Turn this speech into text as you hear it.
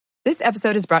This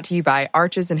episode is brought to you by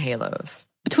Arches and Halos.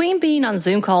 Between being on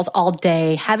Zoom calls all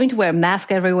day, having to wear a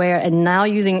mask everywhere, and now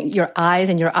using your eyes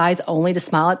and your eyes only to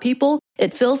smile at people,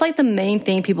 it feels like the main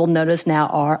thing people notice now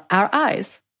are our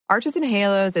eyes. Arches and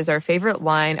Halos is our favorite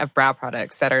line of brow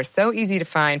products that are so easy to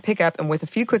find, pick up, and with a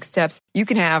few quick steps, you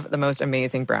can have the most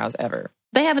amazing brows ever.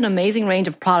 They have an amazing range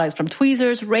of products from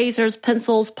tweezers, razors,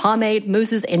 pencils, pomade,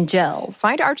 mousses, and gels.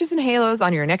 Find Arches and Halos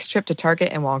on your next trip to Target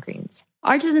and Walgreens.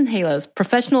 Arches and Halos,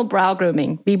 professional brow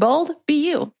grooming. Be bold, be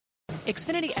you.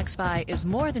 Xfinity XFi is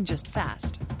more than just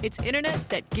fast. It's internet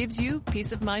that gives you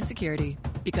peace of mind security.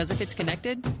 Because if it's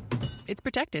connected, it's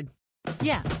protected.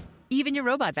 Yeah, even your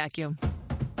robot vacuum.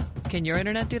 Can your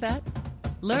internet do that?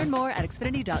 Learn more at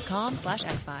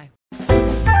xfinity.com/xfi.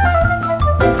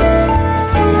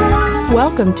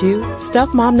 Welcome to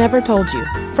Stuff Mom Never Told You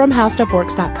from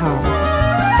HowStuffWorks.com.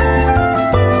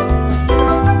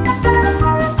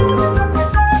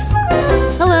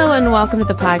 Hello and welcome to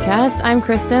the podcast. I'm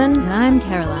Kristen. And I'm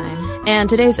Caroline. And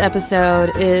today's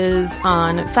episode is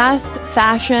on fast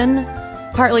fashion,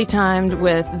 partly timed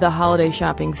with the holiday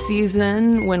shopping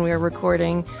season when we are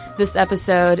recording this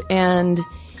episode. And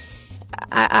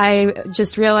I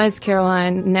just realized,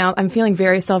 Caroline, now I'm feeling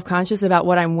very self-conscious about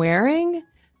what I'm wearing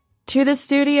to the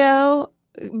studio,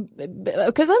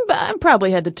 because I'm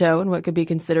probably head to toe in what could be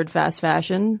considered fast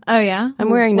fashion. Oh yeah? I'm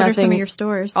wearing what nothing. What are some of your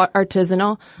stores?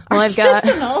 Artisanal. Well,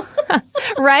 artisanal. I've got,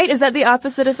 right? Is that the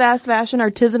opposite of fast fashion?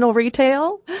 Artisanal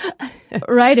retail?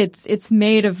 Right. It's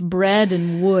made of bread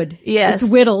and wood. Yes.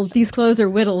 It's whittled. These clothes are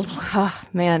whittled. Oh,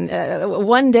 man.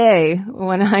 One day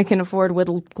when I can afford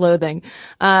whittled clothing,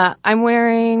 I'm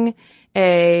wearing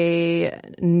a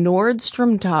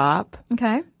Nordstrom top.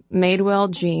 Okay. Madewell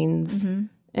jeans. Mm-hmm.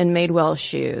 And Madewell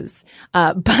shoes.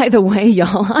 By the way,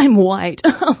 y'all, I'm white.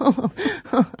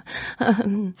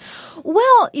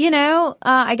 Well,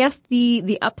 I guess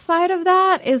the upside of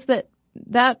that is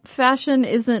that fashion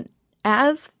isn't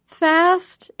as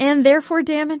fast and therefore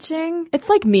damaging. It's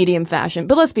like medium fashion,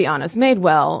 but let's be honest,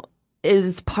 Madewell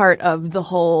is part of the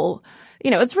whole,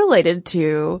 it's related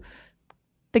to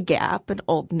the Gap and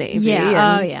Old Navy.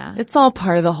 Yeah. Oh, yeah. It's all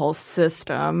part of the whole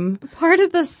system. Part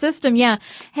of the system. Yeah.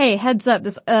 Hey, heads up.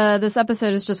 This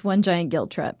episode is just one giant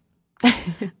guilt trip.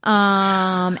 And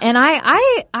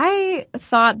I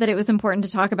thought that it was important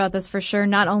to talk about this for sure,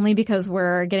 not only because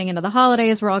we're getting into the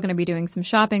holidays, we're all going to be doing some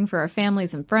shopping for our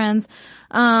families and friends.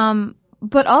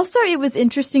 But also it was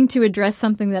interesting to address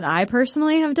something that I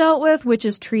personally have dealt with, which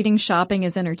is treating shopping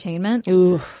as entertainment.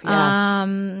 Oof. Yeah.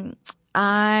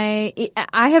 I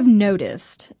have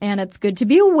noticed, and it's good to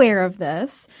be aware of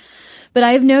this, but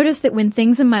I have noticed that when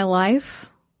things in my life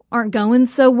aren't going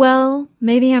so well,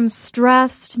 maybe I'm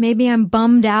stressed, maybe I'm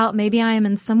bummed out, maybe I am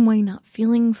in some way not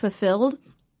feeling fulfilled,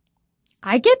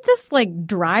 I get this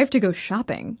drive to go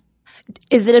shopping.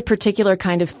 Is it a particular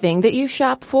kind of thing that you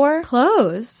shop for?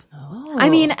 Clothes. Oh. I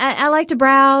mean, I like to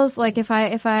browse. If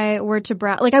I were to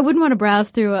browse, I wouldn't want to browse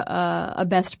through a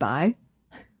Best Buy.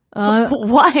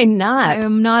 Why not? I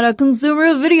am not a consumer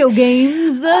of video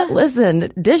games. Listen,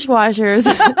 dishwashers,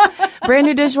 brand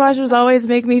new dishwashers always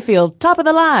make me feel top of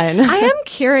the line. I am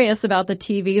curious about the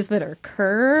TVs that are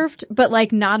curved, but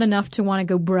not enough to want to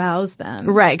go browse them.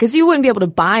 Right, because you wouldn't be able to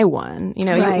buy one.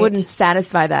 Right. You wouldn't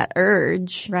satisfy that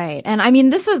urge. Right. And I mean,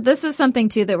 this is something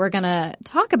too that we're going to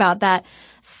talk about, that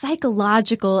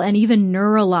psychological and even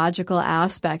neurological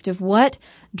aspect of what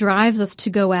drives us to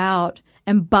go out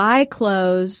and buy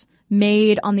clothes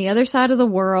made on the other side of the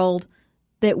world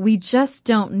that we just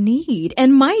don't need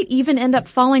and might even end up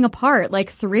falling apart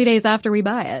 3 days after we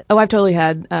buy it. Oh, I've totally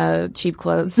had cheap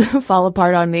clothes fall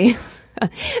apart on me.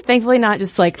 Thankfully not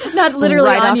just not literally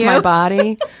right on off you. my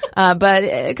body,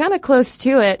 but kind of close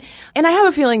to it. And I have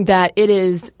a feeling that it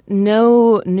is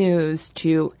no news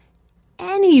to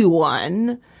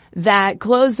anyone that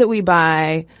clothes that we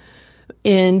buy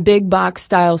in big box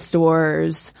style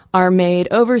stores are made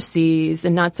overseas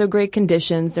in not so great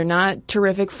conditions. They're not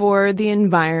terrific for the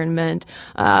environment,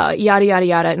 yada, yada,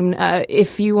 yada. And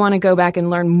if you want to go back and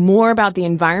learn more about the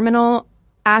environmental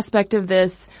aspect of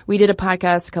this, we did a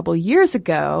podcast a couple years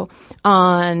ago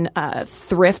on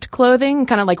thrift clothing,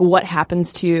 kind of what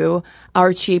happens to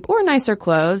our cheap or nicer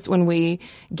clothes when we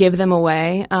give them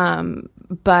away.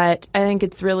 But I think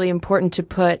it's really important to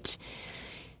put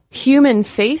human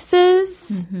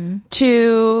faces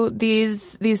to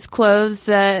these clothes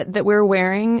that we're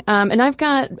wearing. And I've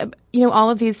got, all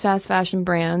of these fast fashion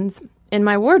brands in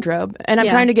my wardrobe, and I'm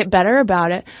trying to get better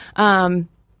about it.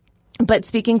 But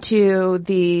speaking to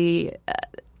the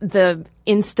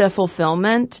Insta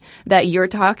fulfillment that you're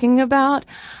talking about,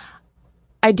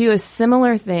 I do a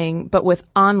similar thing, but with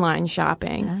online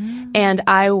shopping. And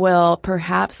I will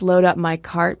perhaps load up my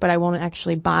cart, but I won't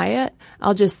actually buy it.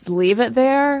 I'll just leave it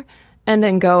there and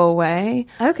then go away.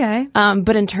 Okay.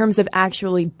 But in terms of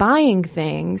actually buying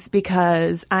things,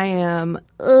 because I am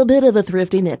a bit of a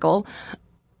thrifty nickel,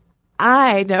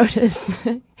 I notice,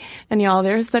 and y'all,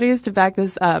 there are studies to back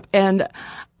this up, and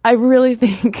I really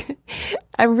think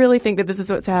that this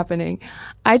is what's happening.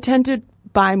 I tend to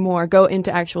buy more, go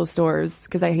into actual stores,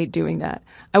 because I hate doing that.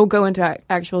 I will go into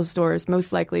actual stores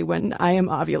most likely when I am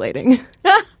ovulating.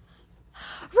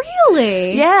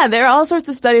 Really? Yeah, there are all sorts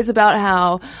of studies about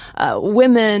how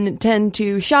women tend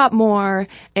to shop more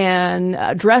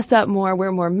and dress up more,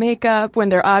 wear more makeup when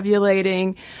they're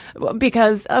ovulating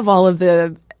because of all of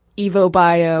the Evo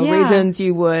bio reasons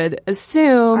you would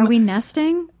assume. Are we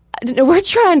nesting? We're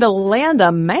trying to land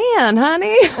a man,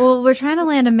 honey. Well, we're trying to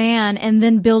land a man and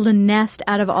then build a nest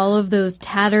out of all of those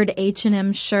tattered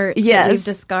H&M shirts that we've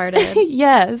discarded.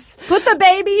 Yes. Put the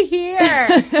baby here.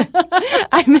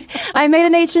 I made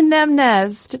an H&M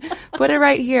nest. Put it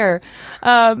right here.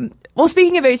 Well,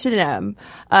 speaking of H&M,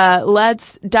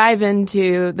 let's dive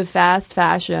into the fast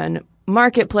fashion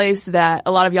marketplace that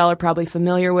a lot of y'all are probably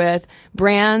familiar with.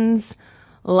 Brands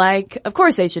like, of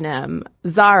course, H&M,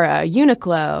 Zara,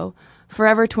 Uniqlo,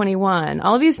 Forever 21,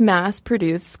 all of these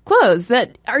mass-produced clothes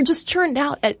that are just churned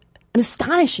out at an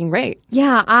astonishing rate.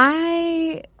 Yeah,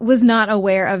 I was not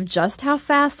aware of just how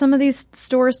fast some of these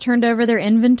stores turned over their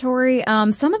inventory.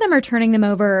 Some of them are turning them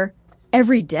over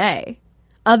every day.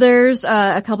 Others,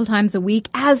 a couple times a week,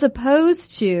 as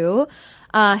opposed to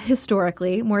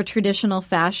historically, more traditional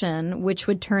fashion, which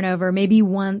would turn over maybe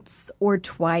once or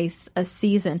twice a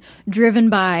season, driven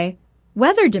by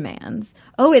weather demands.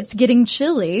 Oh, it's getting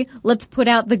chilly. Let's put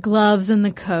out the gloves and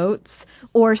the coats.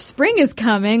 Or spring is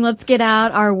coming. Let's get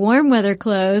out our warm weather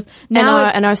clothes. Now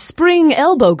and our spring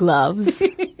elbow gloves.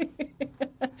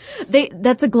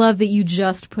 That's a glove that you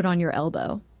just put on your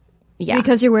elbow. Yeah.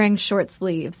 Because you're wearing short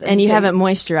sleeves. And you haven't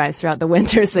moisturized throughout the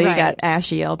winter, so you got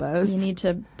ashy elbows. You need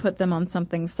to put them on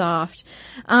something soft.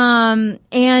 And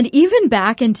even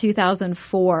back in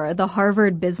 2004, the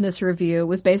Harvard Business Review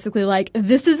was basically like,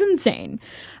 this is insane.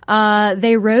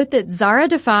 They wrote that Zara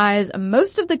defies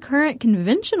most of the current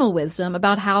conventional wisdom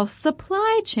about how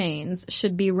supply chains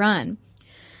should be run.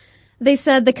 They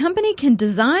said the company can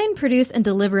design, produce, and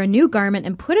deliver a new garment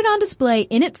and put it on display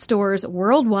in its stores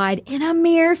worldwide in a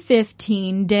mere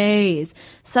 15 days.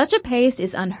 Such a pace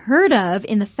is unheard of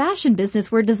in the fashion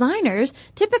business where designers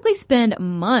typically spend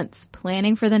months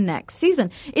planning for the next season.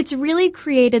 It's really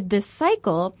created this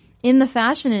cycle in the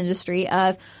fashion industry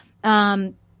of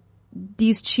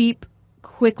these cheap,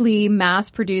 quickly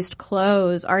mass-produced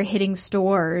clothes are hitting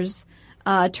stores,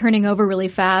 turning over really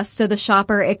fast, so the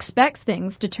shopper expects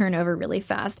things to turn over really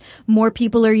fast. More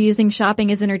people are using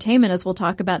shopping as entertainment, as we'll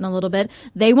talk about in a little bit.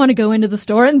 They want to go into the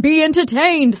store and be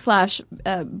entertained /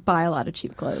 buy a lot of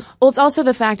cheap clothes. Well, it's also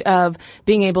the fact of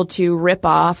being able to rip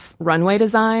off runway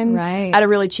designs at a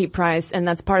really cheap price, and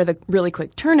that's part of the really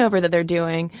quick turnover that they're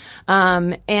doing.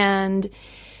 And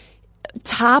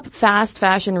top fast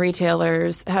fashion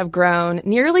retailers have grown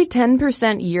nearly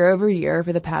 10% year over year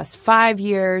for the past 5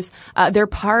 years. They're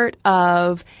part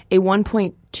of a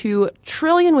 $1.2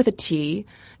 trillion with a T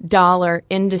dollar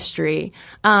industry.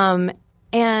 And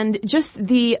just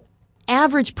the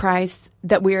average price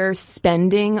that we're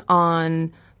spending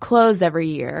on clothes every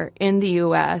year in the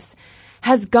U.S.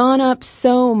 has gone up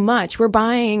so much. We're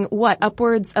buying,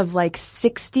 upwards of like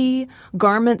 60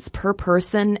 garments per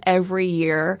person every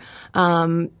year.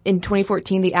 In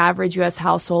 2014, the average U.S.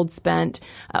 household spent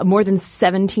more than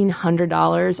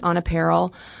 $1,700 on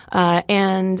apparel.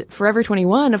 And Forever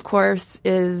 21, of course,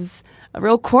 is a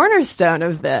real cornerstone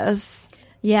of this.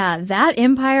 Yeah, that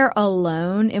empire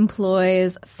alone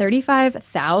employs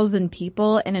 35,000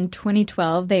 people, and in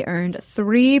 2012, they earned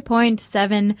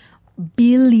 $3.7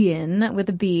 billion with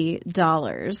a B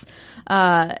dollars.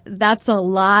 That's a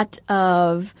lot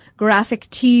of graphic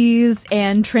tees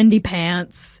and trendy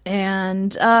pants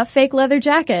and fake leather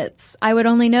jackets. I would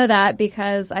only know that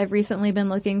because I've recently been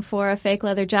looking for a fake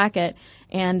leather jacket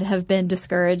and have been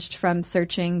discouraged from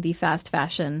searching the fast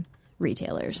fashion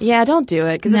retailers. Yeah, don't do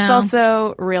it because it's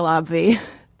also real obvious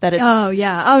that it's... Oh,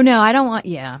 yeah. Oh, no, I don't want...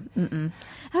 Yeah. Mm-mm.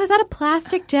 Oh, is that a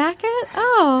plastic jacket?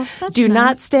 Oh, that's Do nice.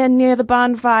 not stand near the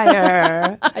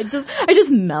bonfire. I just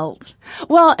melt.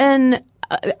 Well, and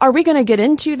are we going to get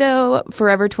into, though,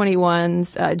 Forever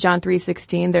 21's John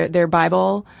 3:16, their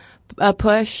Bible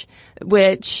push,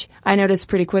 which I noticed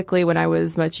pretty quickly when I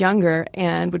was much younger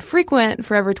and would frequent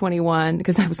Forever 21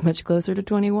 because I was much closer to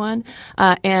 21.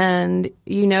 And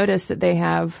you notice that they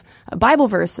have Bible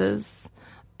verses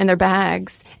in their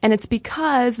bags. And it's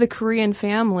because the Korean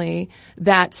family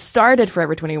that started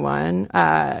Forever 21,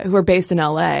 who are based in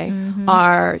LA,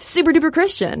 are super duper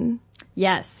Christian.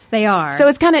 Yes, they are. So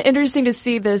it's kind of interesting to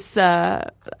see this,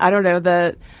 the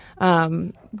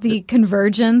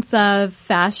convergence of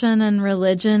fashion and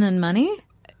religion and money?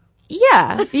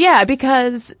 Yeah,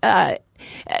 because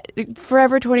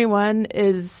Forever 21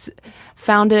 is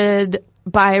founded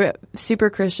by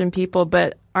super Christian people,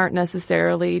 but aren't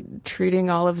necessarily treating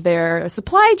all of their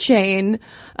supply chain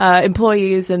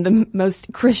employees in the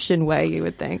most Christian way, you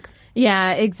would think.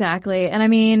 Yeah, exactly. And I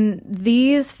mean,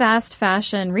 these fast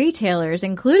fashion retailers,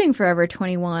 including Forever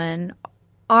 21,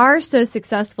 are so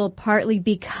successful partly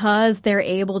because they're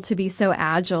able to be so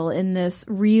agile in this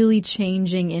really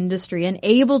changing industry and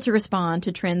able to respond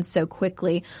to trends so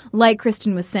quickly. Like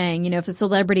Kristen was saying, if a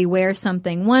celebrity wears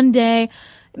something one day,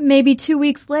 maybe 2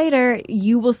 weeks later,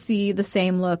 you will see the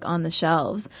same look on the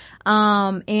shelves.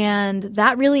 And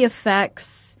that really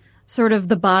affects sort of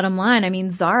the bottom line. I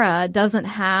mean, Zara doesn't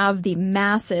have the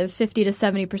massive 50 to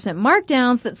 70%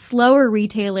 markdowns that slower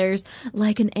retailers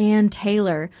like an Ann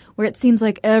Taylor, where it seems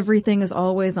like everything is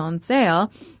always on sale.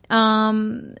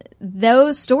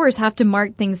 Those stores have to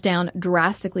mark things down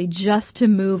drastically just to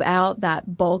move out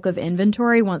that bulk of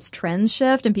inventory once trends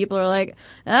shift and people are like,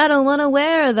 I don't want to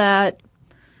wear that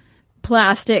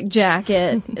plastic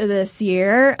jacket this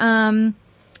year. And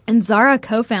Zara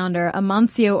co-founder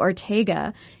Amancio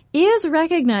Ortega is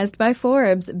recognized by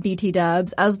Forbes, BT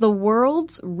Dubs, as the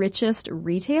world's richest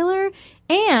retailer.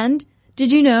 And did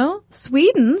you know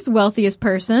Sweden's wealthiest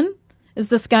person is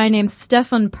this guy named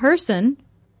Stefan Persson?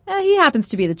 He happens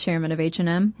to be the chairman of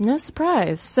H&M. No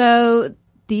surprise. So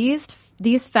these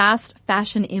fast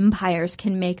fashion empires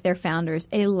can make their founders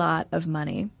a lot of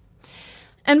money.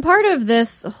 And part of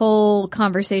this whole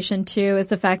conversation, too, is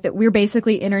the fact that we're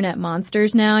basically internet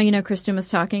monsters now. Kristen was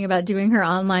talking about doing her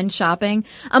online shopping.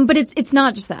 But it's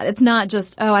not just that. It's not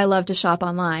just, oh, I love to shop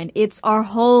online. It's our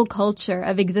whole culture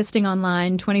of existing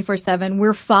online 24/7.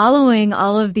 We're following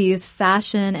all of these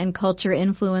fashion and culture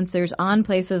influencers on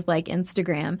places like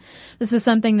Instagram. This was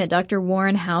something that Dr.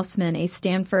 Warren Hausman, a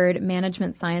Stanford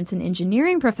management science and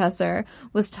engineering professor,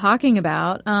 was talking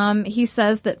about. He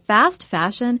says that fast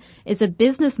fashion is a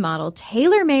business model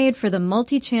tailor-made for the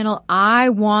multi-channel, I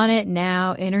want it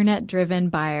now, internet-driven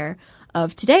buyer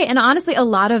of today. And honestly, a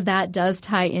lot of that does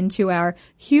tie into our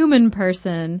human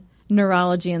person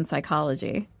neurology and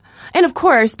psychology. And of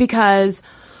course, because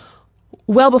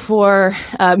well before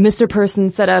Mr. Person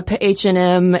set up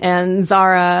H&M and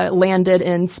Zara landed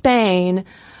in Spain,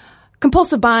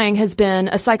 compulsive buying has been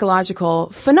a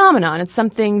psychological phenomenon. It's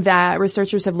something that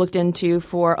researchers have looked into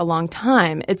for a long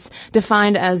time. It's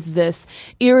defined as this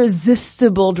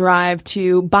irresistible drive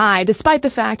to buy, despite the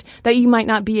fact that you might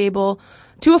not be able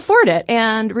to afford it.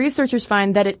 And researchers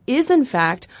find that it is, in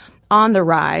fact, on the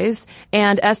rise,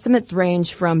 and estimates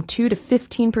range from 2 to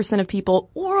 15% of people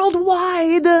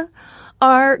worldwide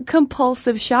are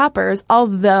compulsive shoppers,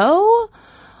 although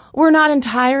we're not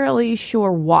entirely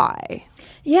sure why.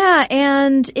 Yeah,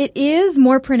 and it is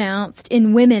more pronounced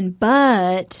in women,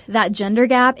 but that gender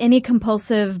gap, any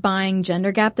compulsive buying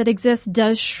gender gap that exists,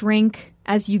 does shrink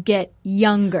as you get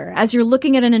younger. As you're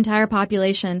looking at an entire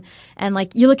population, and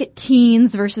like you look at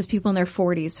teens versus people in their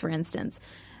 40s, for instance.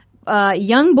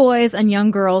 Young boys and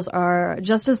young girls are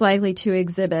just as likely to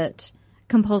exhibit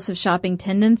compulsive shopping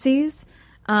tendencies,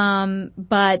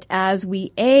 but as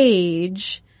we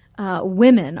age,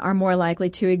 women are more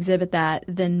likely to exhibit that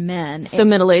than men. So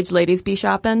middle-aged ladies be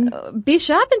shopping? Be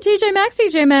shopping,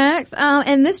 TJ Maxx.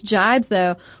 And this jibes,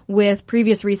 though, with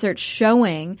previous research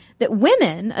showing that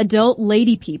women, adult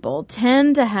lady people,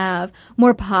 tend to have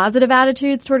more positive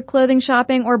attitudes toward clothing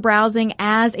shopping or browsing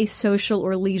as a social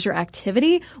or leisure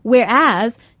activity,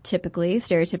 whereas typically,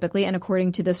 stereotypically, and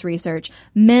according to this research,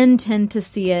 men tend to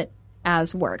see it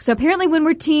as work. So apparently when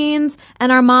we're teens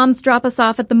and our moms drop us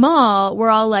off at the mall,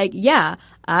 we're all like, yeah,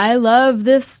 I love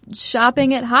this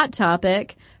shopping at Hot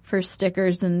Topic for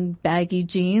stickers and baggy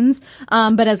jeans.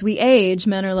 But as we age,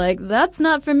 men are like, that's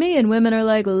not for me. And women are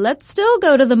like, let's still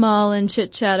go to the mall and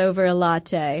chit chat over a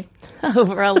latte.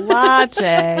 Over a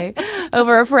latte.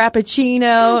 Over a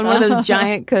Frappuccino and one of those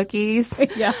giant cookies.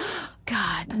 Yeah.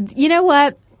 God. You know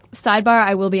what? Sidebar,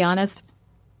 I will be honest.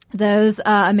 Those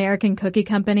American Cookie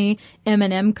Company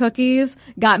M&M cookies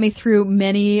got me through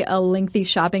many a lengthy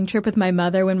shopping trip with my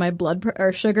mother when my blood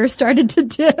sugar started to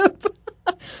dip.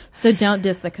 So don't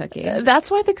diss the cookie.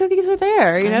 That's why the cookies are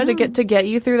there, to get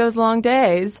you through those long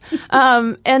days.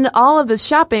 And all of this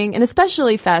shopping, and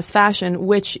especially fast fashion,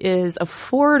 which is more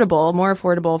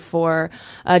affordable for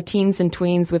teens and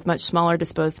tweens with much smaller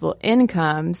disposable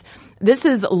incomes, this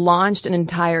has launched an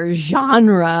entire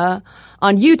genre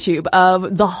on YouTube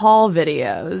of the haul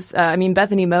videos.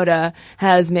 Bethany Moda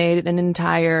has made an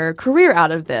entire career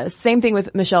out of this. Same thing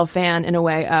with Michelle Phan in a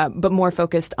way, but more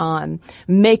focused on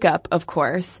makeup, of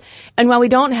course. And while we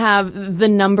don't have the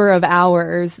number of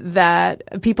hours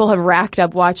that people have racked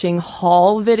up watching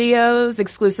haul videos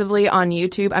exclusively on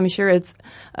YouTube, I'm sure it's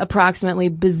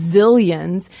approximately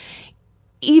bazillions.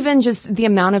 Even just the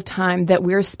amount of time that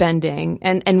we're spending,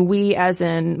 and we as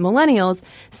in millennials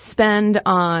spend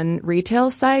on retail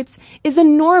sites is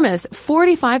enormous.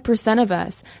 45% of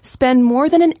us spend more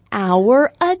than an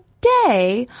hour a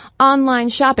day online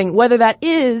shopping, whether that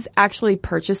is actually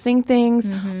purchasing things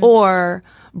or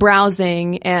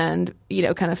browsing and,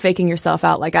 kind of faking yourself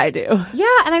out like I do. Yeah.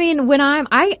 And when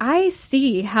I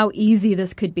see how easy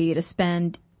this could be to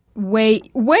spend way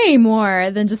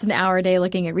more than just an hour a day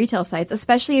looking at retail sites,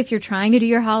 especially if you're trying to do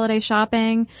your holiday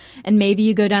shopping and maybe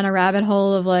you go down a rabbit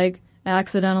hole of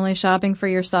accidentally shopping for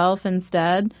yourself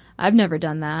instead. I've never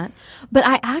done that. But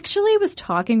I actually was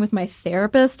talking with my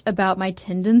therapist about my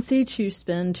tendency to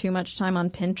spend too much time on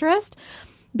Pinterest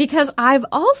because I've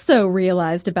also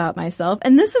realized about myself,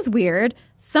 and this is weird.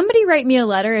 Somebody write me a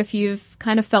letter if you've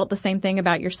kind of felt the same thing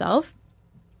about yourself.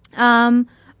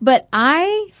 But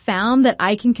I found that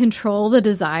I can control the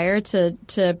desire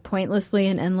to pointlessly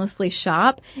and endlessly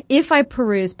shop if I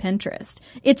peruse Pinterest.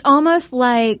 It's almost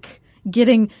like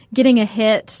getting a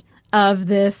hit of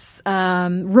this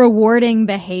rewarding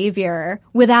behavior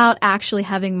without actually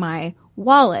having my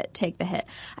wallet take the hit.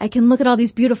 I can look at all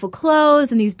these beautiful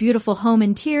clothes and these beautiful home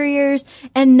interiors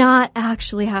and not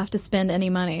actually have to spend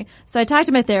any money. So I talked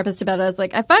to my therapist about it. I was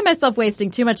like, I find myself wasting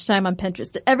too much time on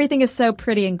Pinterest. Everything is so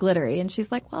pretty and glittery. And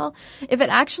she's like, well, if it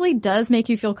actually does make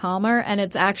you feel calmer and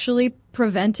it's actually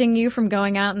preventing you from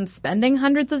going out and spending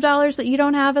hundreds of dollars that you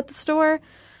don't have at the store,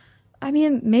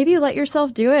 maybe let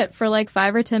yourself do it for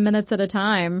 5 or 10 minutes at a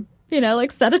time.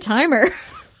 Set a timer.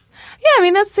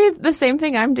 Yeah, that's the same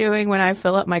thing I'm doing when I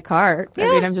fill up my cart. Yeah.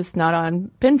 I'm just not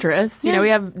on Pinterest. We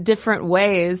have different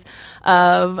ways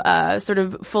of sort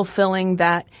of fulfilling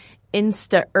that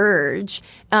Insta urge.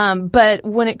 But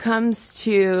when it comes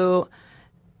to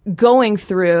going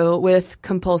through with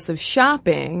compulsive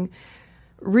shopping,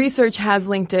 research has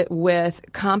linked it with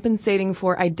compensating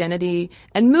for identity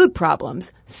and mood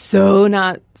problems. So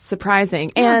not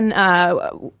surprising.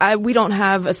 Yeah. And we don't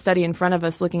have a study in front of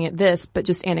us looking at this, but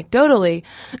just anecdotally,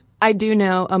 I do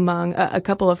know among a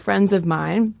couple of friends of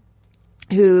mine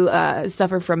who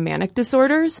suffer from manic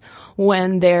disorders,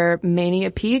 when their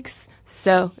mania peaks,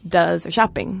 so does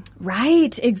shopping.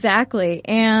 Right, exactly.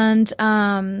 And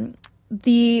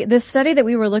the study that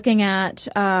we were looking at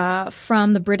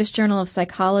from the British Journal of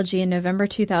Psychology in November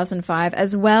 2005,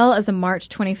 as well as a March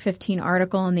 2015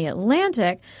 article in The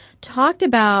Atlantic, talked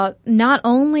about not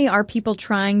only are people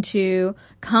trying to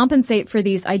compensate for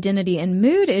these identity and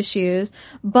mood issues,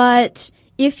 but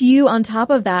if you, on top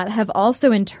of that, have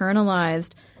also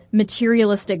internalized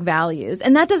materialistic values.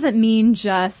 And that doesn't mean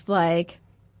just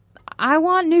I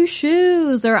want new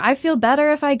shoes or I feel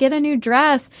better if I get a new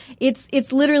dress.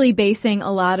 It's literally basing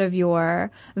a lot of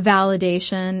your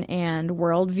validation and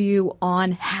worldview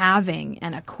on having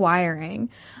and acquiring.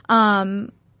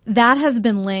 That has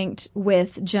been linked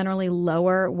with generally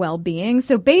lower well-being.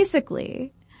 So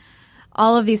basically,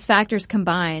 all of these factors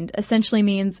combined essentially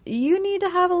means you need to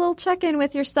have a little check-in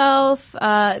with yourself.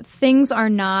 Things are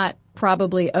not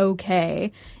probably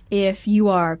okay if you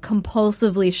are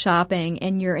compulsively shopping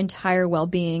and your entire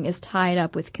well-being is tied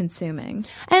up with consuming.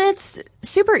 And it's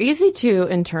super easy to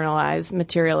internalize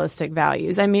materialistic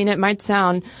values. It might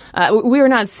sound, we are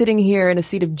not sitting here in a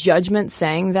seat of judgment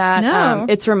saying that. No.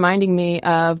 It's reminding me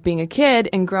of being a kid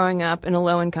and growing up in a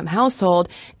low-income household,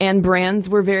 and brands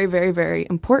were very, very, very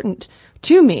important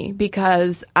to me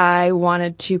because I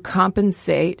wanted to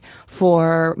compensate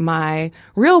for my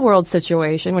real world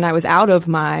situation when I was out of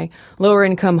my lower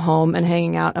income home and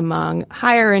hanging out among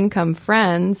higher income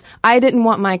friends. I didn't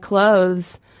want my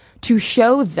clothes to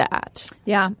show that.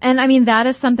 Yeah. And that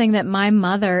is something that my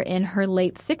mother in her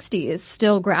late 60s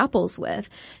still grapples with.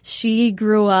 She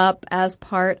grew up as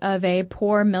part of a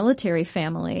poor military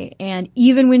family. And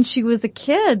even when she was a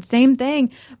kid, same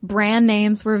thing. Brand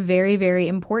names were very, very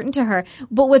important to her.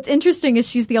 But what's interesting is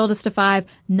she's the oldest of 5.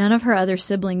 None of her other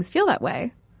siblings feel that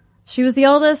way. She was the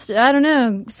oldest. I don't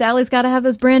know. Sally's got to have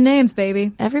those brand names,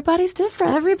 baby. Everybody's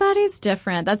different. Everybody's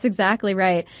different. That's exactly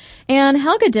right. And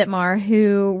Helga Dittmar,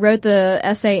 who wrote the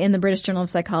essay in the British Journal of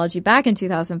Psychology back in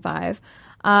 2005,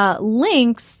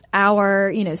 links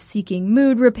our, seeking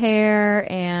mood repair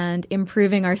and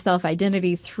improving our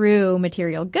self-identity through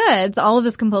material goods, all of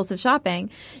this compulsive shopping,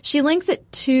 she links it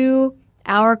to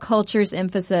our culture's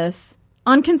emphasis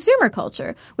on consumer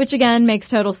culture, which again makes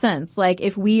total sense. Like,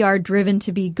 if we are driven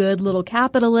to be good little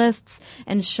capitalists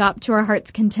and shop to our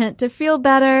heart's content to feel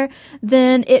better,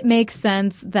 then it makes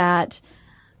sense that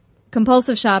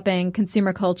compulsive shopping,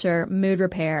 consumer culture, mood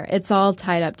repair, it's all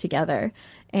tied up together.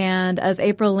 And as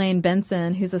April Lane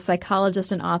Benson, who's a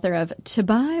psychologist and author of To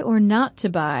Buy or Not to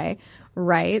Buy,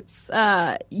 writes,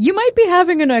 you might be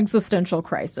having an existential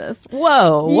crisis.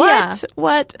 Whoa, what? Yeah.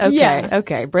 What? Okay, Yeah.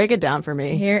 okay, break it down for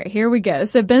me. Here we go.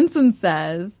 So Benson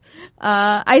says,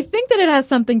 I think that it has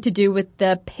something to do with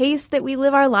the pace that we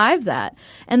live our lives at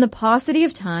and the paucity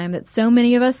of time that so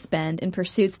many of us spend in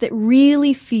pursuits that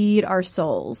really feed our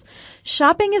souls.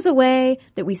 Shopping is a way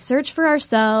that we search for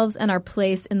ourselves and our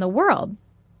place in the world.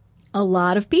 A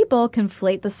lot of people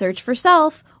conflate the search for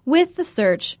self with the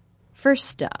search for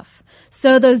stuff.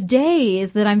 So those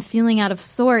days that I'm feeling out of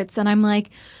sorts and I'm like,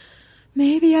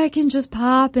 maybe I can just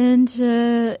pop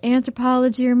into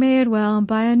Anthropologie or Madewell and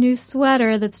buy a new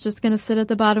sweater that's just going to sit at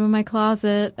the bottom of my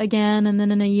closet again, and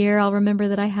then in a year I'll remember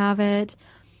that I have it.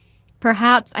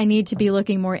 Perhaps I need to be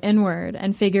looking more inward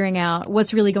and figuring out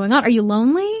what's really going on. Are you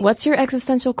lonely? What's your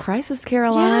existential crisis,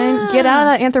 Caroline? Yeah. Get out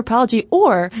of that Anthropologie,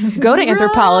 or go to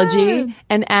Anthropologie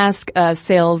and ask a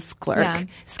sales clerk. Yeah.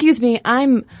 Excuse me,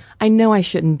 I know I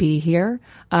shouldn't be here,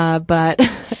 but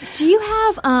Do you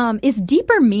have, is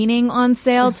deeper meaning on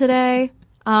sale today?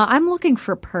 I'm looking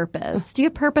for purpose. Do you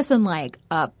have purpose in like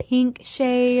a pink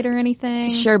shade or anything?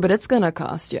 sure, but it's gonna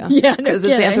cost you. Yeah, no because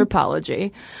it's kidding.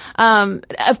 Anthropologie.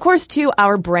 Of course, too,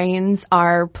 our brains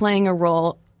are playing a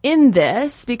role in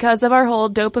this because of our whole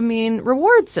dopamine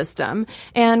reward system.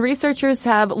 And researchers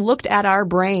have looked at our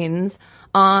brains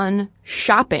on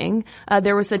shopping.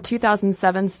 There was a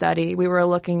 2007 study we were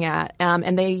looking at,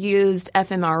 and they used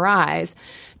fMRIs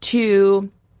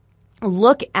to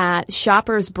look at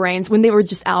shoppers' brains when they were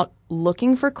just out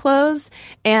looking for clothes,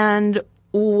 and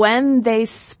when they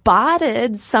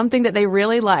spotted something that they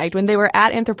really liked, when they were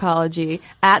at Anthropologie,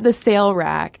 at the sale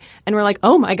rack, and were like,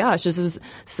 oh my gosh, this is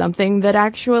something that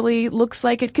actually looks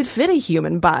like it could fit a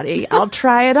human body. I'll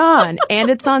try it on.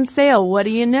 And it's on sale. What do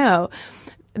you know?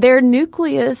 Their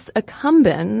nucleus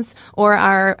accumbens, or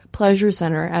our pleasure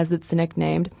center as it's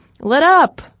nicknamed, lit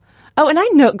up. Oh, and I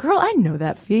know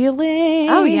that feeling.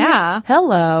 Oh, yeah.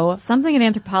 Hello. Something in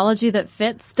Anthropologie that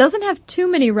fits, doesn't have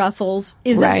too many ruffles,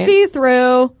 isn't Right.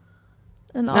 see-through,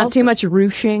 and Not too much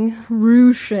ruching.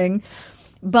 ruching.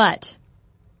 But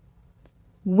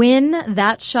when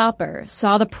that shopper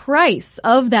saw the price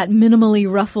of that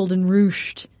minimally ruffled and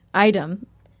ruched item,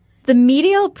 the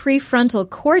medial prefrontal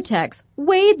cortex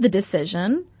weighed the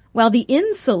decision, while the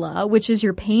insula, which is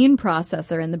your pain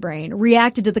processor in the brain,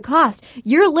 reacted to the cost.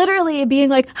 You're literally being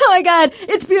like, oh my God,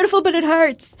 it's beautiful, but it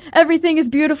hurts. Everything is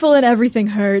beautiful and everything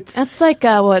hurts. That's like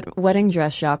what wedding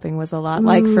dress shopping was a lot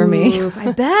like for me. Ooh,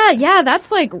 I bet. Yeah, that's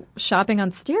like shopping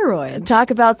on steroids.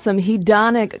 Talk about some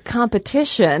hedonic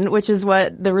competition, which is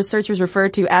what the researchers refer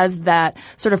to as that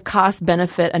sort of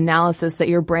cost-benefit analysis that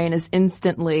your brain is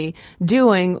instantly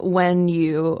doing when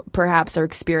you perhaps are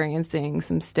experiencing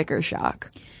some sticker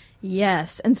shock.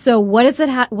 Yes. And so what does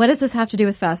this have to do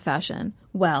with fast fashion?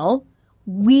 Well,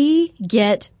 we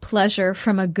get pleasure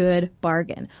from a good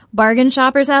bargain. Bargain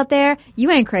shoppers out there,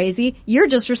 you ain't crazy. You're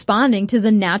just responding to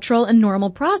the natural and normal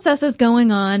processes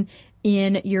going on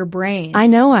in your brain. I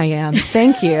know I am.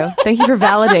 Thank you. Thank you for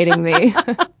validating me.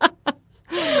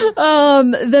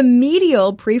 The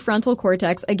medial prefrontal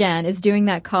cortex, again, is doing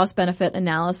that cost-benefit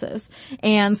analysis.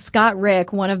 And Scott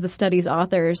Rick, one of the study's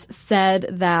authors, said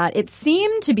that it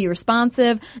seemed to be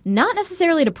responsive, not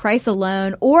necessarily to price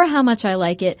alone or how much I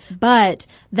like it, but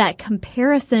that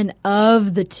comparison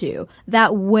of the two,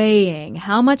 that weighing,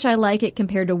 how much I like it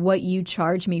compared to what you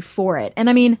charge me for it. And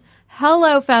I mean,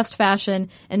 hello, fast fashion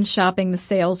and shopping the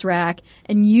sales rack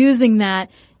and using that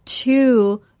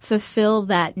to fulfill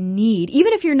that need.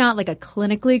 Even if you're not like a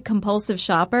clinically compulsive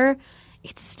shopper,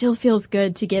 it still feels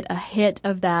good to get a hit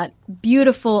of that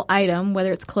beautiful item,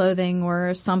 whether it's clothing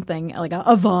or something like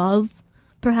a vase,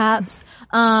 perhaps.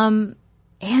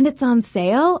 And it's on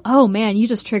sale. Oh man, you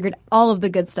just triggered all of the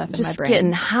good stuff in my Just brain.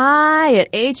 getting high at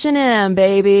H&M,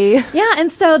 baby. Yeah,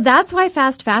 and so that's why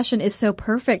fast fashion is so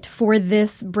perfect for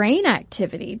this brain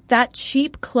activity. That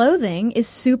cheap clothing is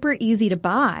super easy to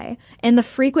buy, and the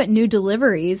frequent new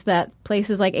deliveries that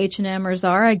places like H&M or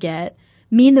Zara get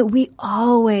mean that we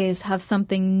always have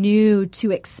something new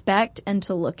to expect and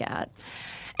to look at.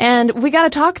 And we got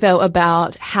to talk, though,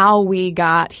 about how we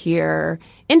got here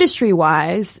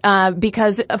industry-wise,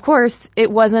 because, of course,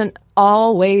 it wasn't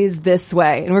always this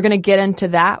way. And we're going to get into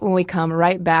that when we come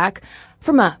right back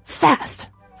from a fast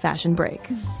fashion break.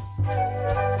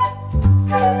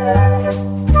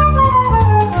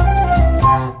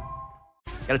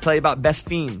 Got to tell you about Best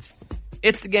Fiends.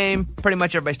 It's the game pretty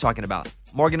much everybody's talking about.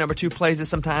 Morgan number 2 plays this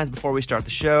sometimes before we start the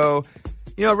show.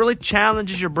 You know, it really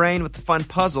challenges your brain with the fun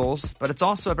puzzles, but it's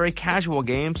also a very casual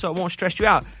game, so it won't stress you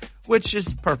out, which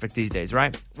is perfect these days,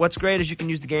 right? What's great is you can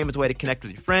use the game as a way to connect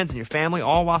with your friends and your family,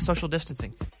 all while social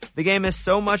distancing. The game is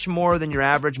so much more than your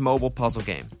average mobile puzzle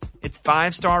game. It's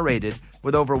 5-star rated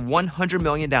with over 100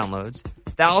 million downloads,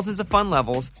 thousands of fun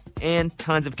levels, and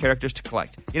tons of characters to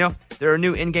collect. You know, there are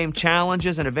new in-game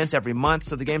challenges and events every month,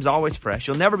 so the game's always fresh.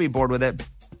 You'll never be bored with it.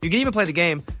 You can even play the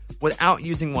game without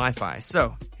using Wi-Fi.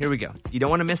 So, here we go. You don't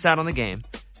want to miss out on the game.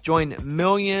 Join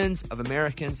millions of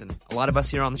Americans and a lot of us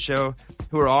here on the show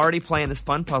who are already playing this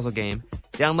fun puzzle game.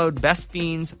 Download Best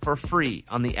Fiends for free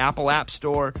on the Apple App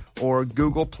Store or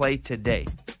Google Play today.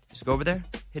 Just go over there,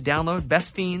 hit download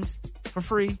Best Fiends for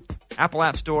free, Apple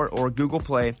App Store or Google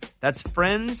Play. That's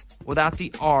Friends without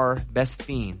the R, Best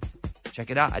Fiends.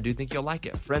 Check it out. I do think you'll like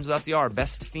it. Friends without the R,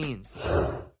 Best Fiends.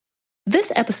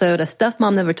 This episode of Stuff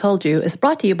Mom Never Told You is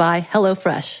brought to you by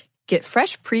HelloFresh. Get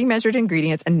fresh, pre-measured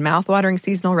ingredients and mouth-watering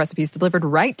seasonal recipes delivered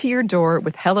right to your door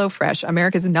with HelloFresh,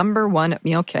 America's #1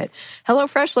 meal kit.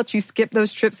 HelloFresh lets you skip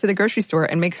those trips to the grocery store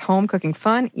and makes home cooking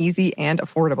fun, easy, and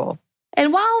affordable.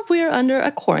 And while we're under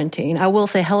a quarantine, I will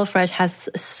say HelloFresh has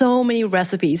so many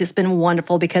recipes. It's been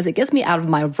wonderful because it gets me out of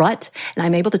my rut and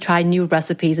I'm able to try new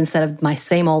recipes instead of my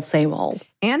same old, same old.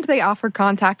 And they offer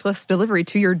contactless delivery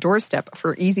to your doorstep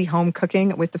for easy home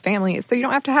cooking with the family, so you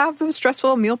don't have to have those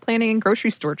stressful meal planning and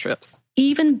grocery store trips.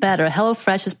 Even better,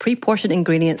 HelloFresh's pre-portioned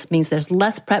ingredients means there's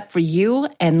less prep for you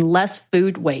and less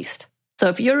food waste. So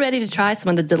if you're ready to try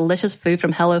some of the delicious food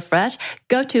from HelloFresh,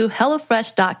 go to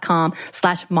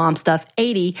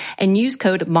HelloFresh.com/momstuff80 and use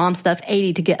code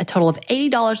MOMSTUFF80 to get a total of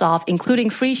 $80 off, including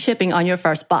free shipping on your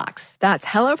first box. That's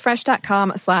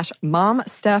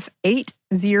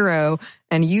HelloFresh.com/momstuff80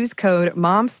 and use code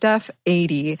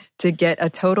MOMSTUFF80 to get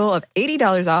a total of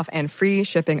 $80 off and free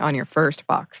shipping on your first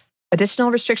box.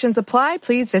 Additional restrictions apply.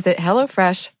 Please visit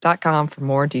HelloFresh.com for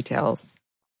more details.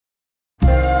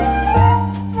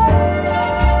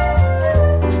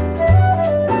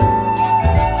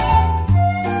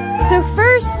 So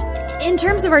first, in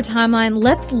terms of our timeline,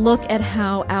 let's look at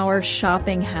how our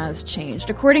shopping has changed.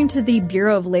 According to the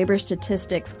Bureau of Labor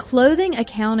Statistics, clothing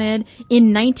accounted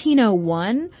in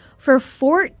 1901 for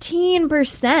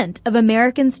 14% of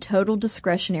Americans' total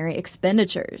discretionary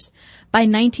expenditures. By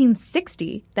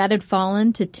 1960, that had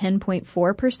fallen to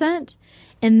 10.4%.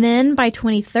 And then by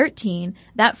 2013,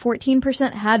 that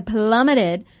 14% had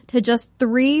plummeted to just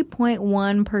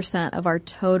 3.1% of our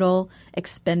total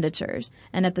expenditures.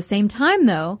 And at the same time,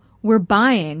 though, we're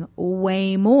buying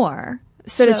way more.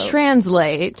 So to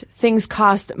translate, things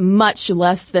cost much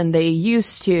less than they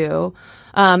used to,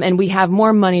 and we have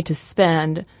more money to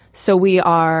spend, so we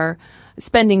are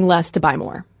spending less to buy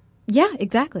more. Yeah,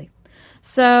 exactly.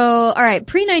 So, all right,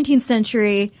 pre-19th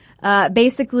century,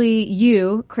 basically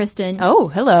you, Kristen. Oh,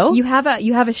 hello. You have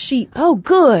a sheep. Oh,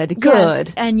 good. Yes,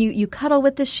 and you cuddle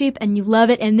with the sheep and you love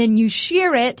it, and then you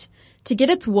shear it to get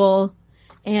its wool,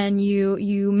 and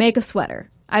you make a sweater.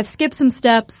 I've skipped some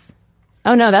steps.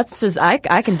 Oh no, that's just I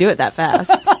can do it that fast.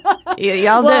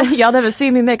 Y'all never see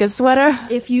me make a sweater?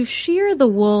 If you shear the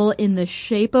wool in the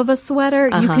shape of a sweater,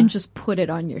 you can just put it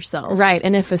on yourself. Right,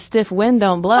 and if a stiff wind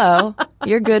don't blow,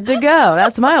 you're good to go.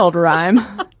 That's my old rhyme.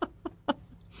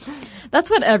 That's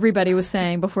what everybody was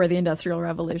saying before the Industrial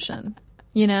Revolution.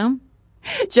 You know?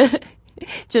 Just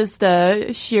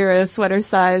shear a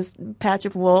sweater-sized patch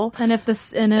of wool. And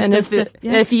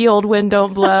if ye old wind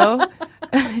don't blow.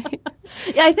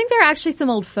 Yeah, I think there are actually some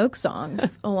old folk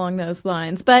songs along those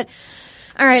lines. But,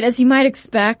 all right, as you might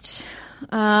expect,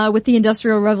 with the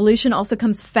Industrial Revolution also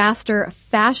comes faster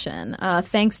fashion.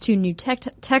 Thanks to new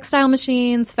textile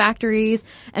machines, factories,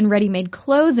 and ready-made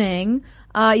clothing,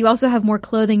 you also have more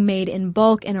clothing made in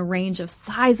bulk in a range of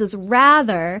sizes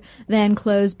rather than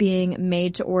clothes being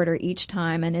made to order each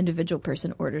time an individual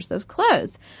person orders those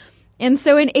clothes. And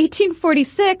so in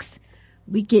 1846,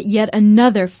 we get yet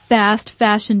another fast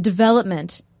fashion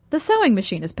development. The sewing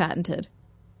machine is patented.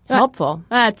 Helpful.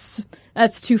 That's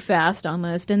too fast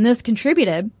almost. And this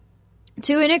contributed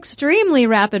to an extremely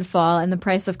rapid fall in the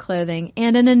price of clothing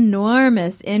and an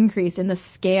enormous increase in the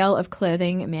scale of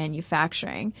clothing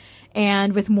manufacturing.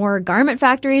 And with more garment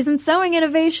factories and sewing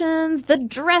innovations, the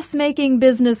dressmaking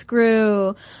business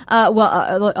grew.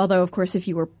 Although, of course, if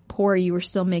you were poor, you were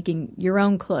still making your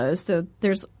own clothes. So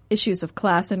there's issues of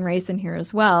class and race in here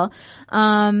as well.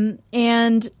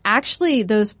 And actually,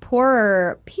 those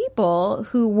poorer people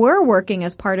who were working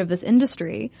as part of this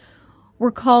industry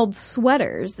were called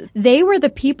sweaters. They were the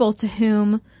people to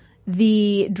whom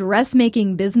the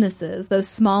dressmaking businesses, those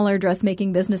smaller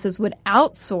dressmaking businesses, would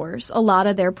outsource a lot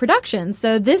of their production.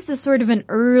 So this is sort of an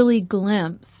early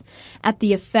glimpse at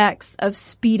the effects of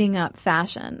speeding up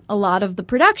fashion. A lot of the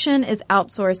production is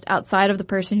outsourced outside of the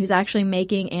person who's actually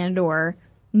making and or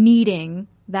needing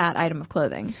that item of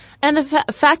clothing. And the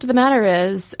fact of the matter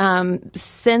is,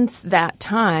 since that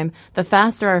time, the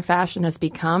faster our fashion has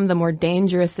become, the more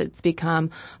dangerous it's become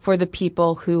for the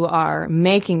people who are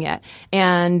making it.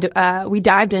 And we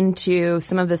dived into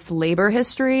some of this labor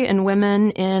history in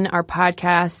women in our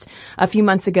podcast a few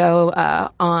months ago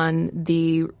on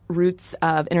the roots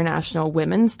of International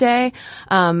Women's Day,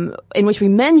 in which we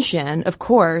mention, of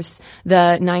course,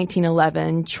 the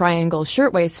 1911 Triangle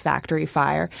Shirtwaist Factory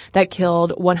fire that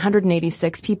killed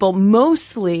 186 people,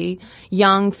 mostly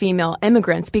young female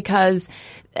immigrants, because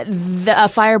a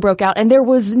fire broke out and there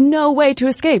was no way to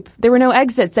escape. There were no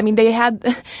exits. I mean, they had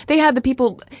the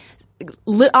people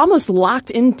almost locked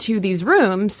into these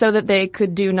rooms so that they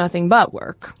could do nothing but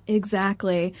work.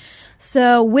 Exactly.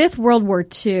 So with World War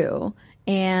II,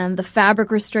 and the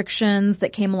fabric restrictions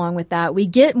that came along with that, we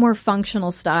get more functional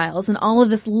styles, and all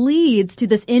of this leads to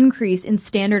this increase in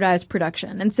standardized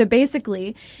production. And so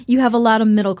basically, you have a lot of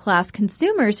middle-class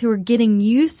consumers who are getting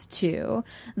used to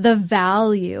the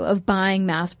value of buying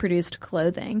mass-produced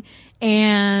clothing.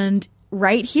 And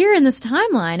right here in this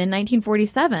timeline in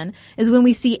 1947 is when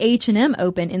we see H&M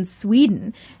open in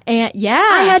Sweden. And yeah.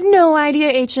 I had no idea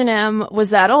H&M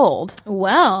was that old.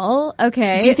 Well,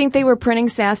 okay. Do you think they were printing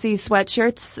sassy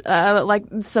sweatshirts, like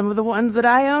some of the ones that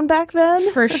I owned back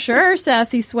then? For sure,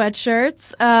 sassy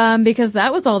sweatshirts, because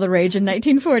that was all the rage in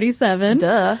 1947.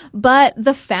 Duh. But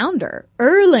the founder,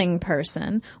 Erling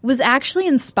Persson, was actually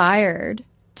inspired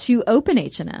to open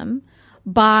H&M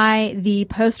by the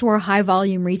post-war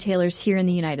high-volume retailers here in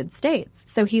the United States.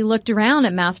 So he looked around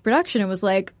at mass production and was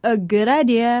like, a good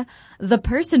idea. The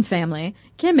Persson family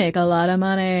can make a lot of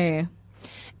money.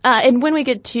 And when we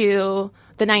get to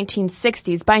the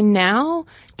 1960s, by now,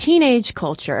 teenage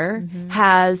culture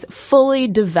has fully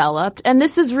developed. And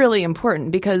this is really important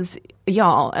because,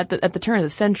 y'all, at the turn of the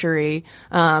century,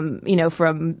 from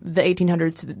the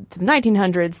 1800s to the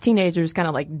 1900s, teenagers kind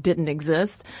of like didn't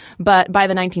exist. But by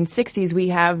the 1960s, we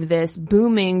have this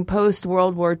booming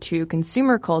post-World War II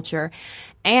consumer culture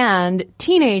and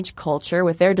teenage culture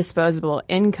with their disposable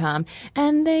income,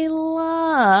 and they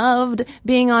loved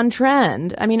being on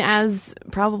trend. I mean, as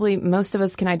probably most of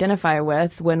us can identify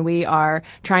with when we are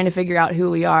trying to figure out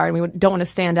who we are and we don't want to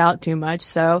stand out too much.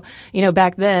 So,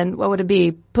 back then, what would it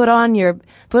be? Put on your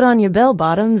bell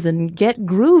bottoms and get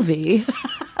groovy,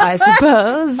 I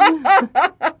suppose.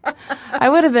 I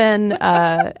would have been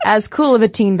as cool of a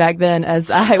teen back then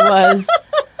as I was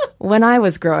when I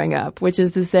was growing up, which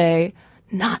is to say,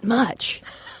 not much.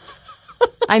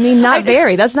 I mean, not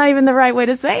very. That's not even the right way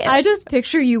to say it. I just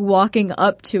picture you walking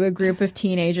up to a group of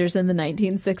teenagers in the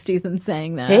 1960s and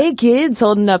saying that. Hey kids,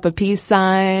 holding up a peace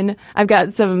sign. I've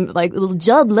got some little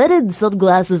John Lennon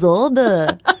sunglasses on.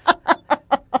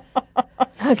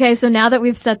 Okay, so now that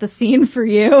we've set the scene for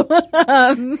you,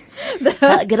 can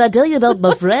I tell you about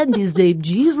my friend? His name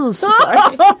Jesus.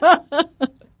 Sorry.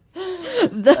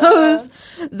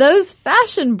 Those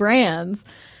fashion brands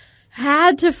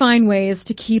had to find ways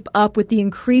to keep up with the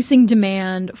increasing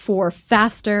demand for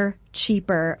faster,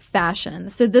 cheaper fashion.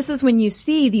 So this is when you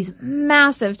see these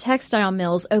massive textile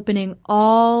mills opening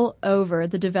all over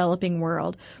the developing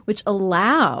world, which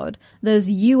allowed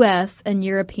those U.S. and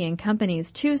European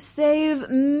companies to save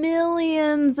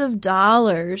millions of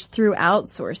dollars through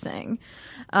outsourcing.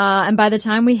 And by the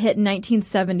time we hit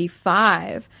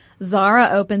 1975, Zara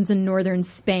opens in northern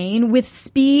Spain with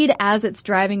speed as its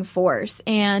driving force.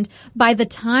 And by the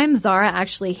time Zara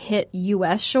actually hit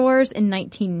U.S. shores in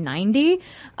 1990,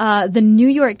 the New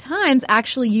York Times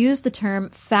actually used the term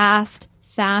fast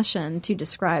fashion to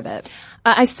describe it.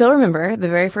 I still remember the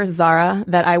very first Zara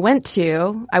that I went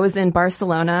to. I was in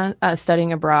Barcelona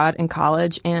studying abroad in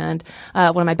college, and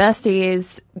one of my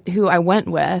besties who I went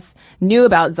with knew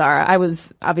about Zara. I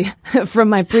was from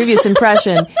my previous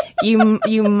impression. You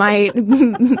might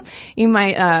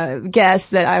guess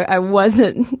that I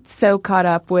wasn't so caught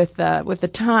up with the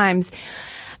times.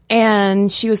 And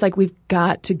she was like, we've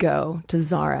got to go to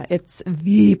Zara. It's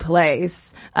the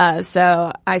place.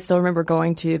 So I still remember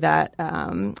going to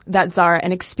that Zara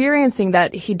and experiencing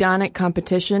that hedonic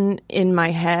competition in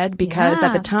my head because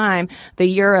at the time the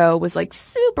euro was like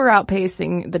super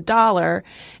outpacing the dollar.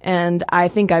 And I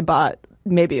think I bought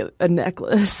maybe a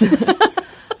necklace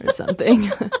or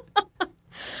something.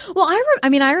 Well,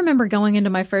 I remember going into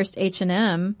my first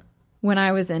H&M when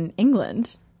I was in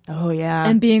England. Oh, yeah.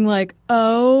 And being like,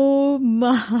 oh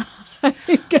my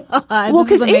God. Well,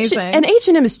 because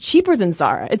H&M is cheaper than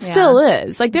Zara. It still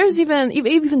is. Like there's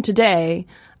even today,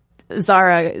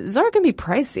 Zara can be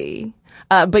pricey.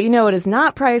 But you know what is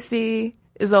not pricey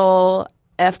is old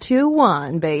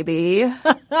F21, baby.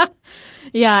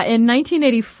 Yeah, in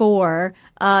 1984,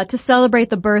 to celebrate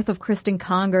the birth of Kristen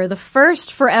Conger, the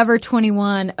first Forever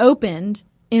 21 opened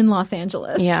in Los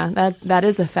Angeles. Yeah, that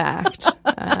is a fact.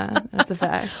 That's a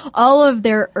fact. All of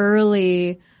their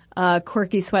early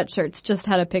quirky sweatshirts just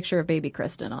had a picture of baby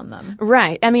Kristen on them.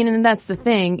 Right. I mean, and that's the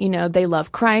thing. You know, they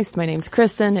love Christ. My name's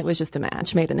Kristen. It was just a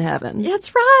match made in heaven.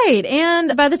 That's right.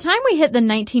 And by the time we hit the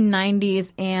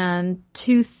 1990s and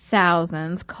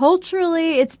 2000s,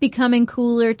 culturally, it's becoming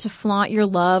cooler to flaunt your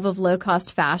love of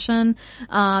low-cost fashion.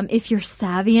 If you're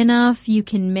savvy enough, you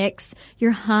can mix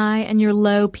your high and your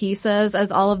low pieces,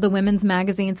 as all of the women's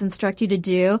magazines instruct you to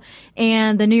do.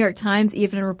 And the New York Times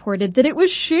even reported that it was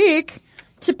chic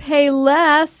to pay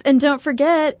less. And don't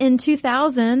forget, in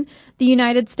 2000, the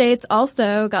United States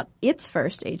also got its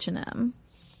first H&M.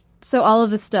 So all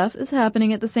of this stuff is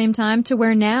happening at the same time, to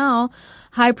where now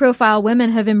high-profile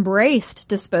women have embraced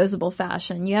disposable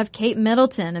fashion. You have Kate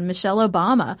Middleton and Michelle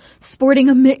Obama sporting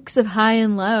a mix of high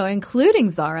and low, including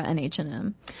Zara and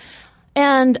H&M.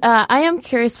 And I am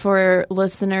curious for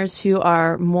listeners who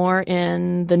are more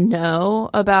in the know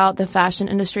about the fashion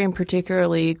industry, and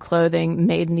particularly clothing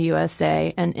made in the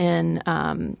USA and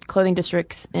in clothing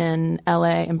districts in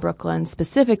LA and Brooklyn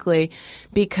specifically,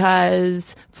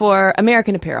 because for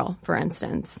American Apparel, for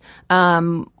instance,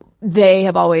 they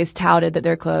have always touted that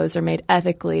their clothes are made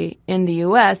ethically in the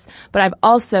U.S., but I've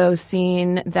also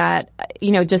seen that,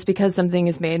 you know, just because something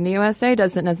is made in the USA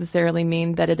doesn't necessarily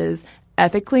mean that it is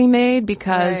ethically made,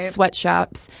 because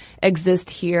sweatshops exist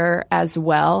here as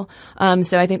well.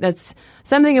 So I think that's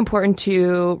something important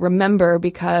to remember,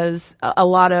 because a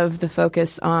lot of the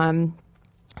focus on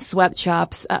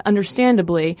sweatshops,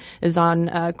 understandably, is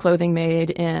on clothing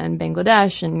made in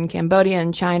Bangladesh and Cambodia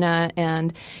and China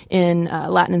and in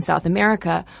Latin and South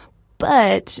America.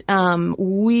 But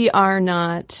we are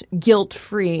not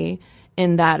guilt-free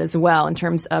in that as well, in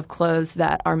terms of clothes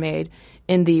that are made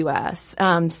in the U.S.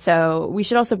 So we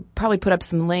should also probably put up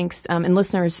some links, and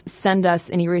listeners, send us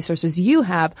any resources you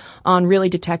have on really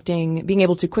being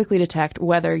able to quickly detect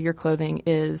whether your clothing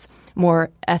is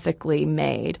more ethically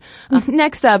made.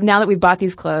 Next up, now that we've bought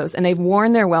these clothes and they've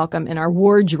worn their welcome in our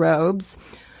wardrobes,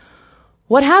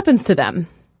 what happens to them?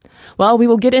 Well, we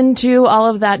will get into all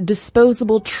of that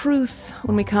disposable truth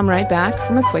when we come right back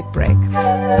from a quick break.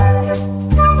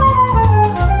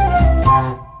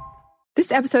 This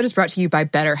episode is brought to you by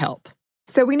BetterHelp.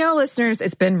 So we know, listeners,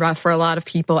 it's been rough for a lot of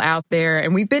people out there,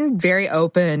 and we've been very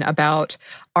open about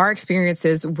our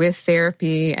experiences with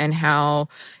therapy and how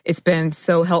it's been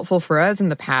so helpful for us in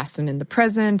the past and in the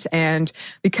present. And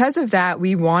because of that,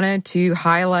 we wanted to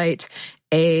highlight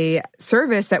a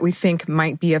service that we think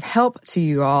might be of help to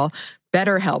you all,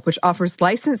 BetterHelp, which offers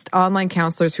licensed online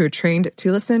counselors who are trained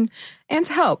to listen and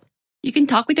to help. You can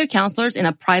talk with your counselors in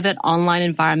a private online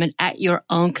environment at your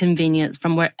own convenience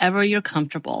from wherever you're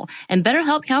comfortable. And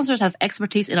BetterHelp counselors have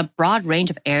expertise in a broad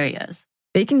range of areas.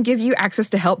 They can give you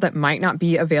access to help that might not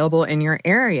be available in your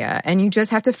area. And you just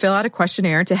have to fill out a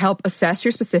questionnaire to help assess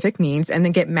your specific needs and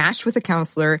then get matched with a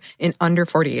counselor in under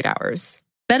 48 hours.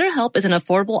 BetterHelp is an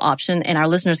affordable option, and our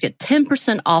listeners get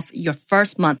 10% off your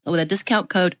first month with a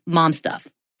discount code MOMSTUFF.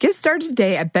 Get started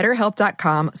today at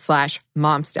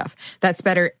BetterHelp.com/momstuff. That's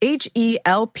better,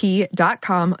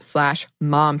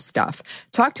 HELP.com/momstuff.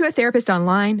 Talk to a therapist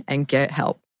online and get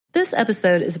help. This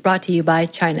episode is brought to you by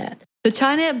Chinet. The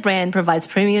Chinet brand provides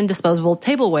premium disposable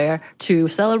tableware to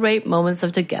celebrate moments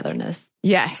of togetherness.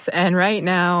 Yes, and right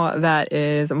now that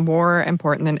is more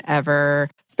important than ever,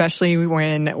 especially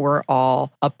when we're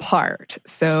all apart.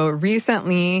 So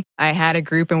recently I had a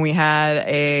group and we had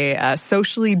a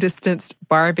socially distanced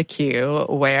barbecue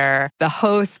where the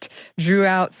host drew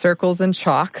out circles and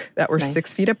chalk that were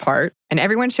 6 feet apart. And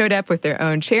everyone showed up with their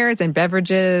own chairs and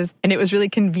beverages. And it was really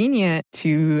convenient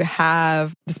to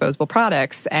have disposable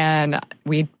products. And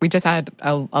we just had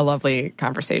a lovely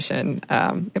conversation.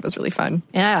 It was really fun.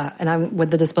 Yeah. And with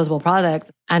the disposable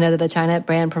products, I know that the Chinet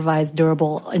brand provides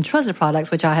durable and trusted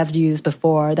products, which I have used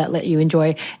before, that let you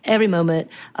enjoy every moment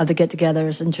of the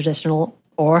get-togethers and traditional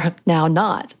or now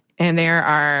not. And there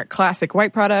are classic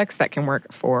white products that can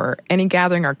work for any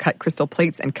gathering, or cut crystal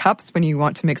plates and cups when you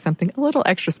want to make something a little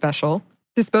extra special.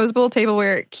 Disposable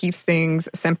tableware keeps things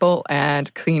simple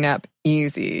and cleanup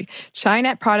easy.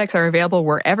 Chinet products are available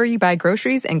wherever you buy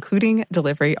groceries, including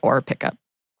delivery or pickup.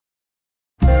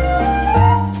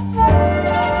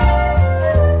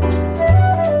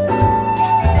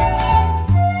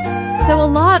 So a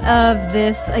lot of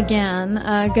this, again,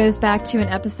 goes back to an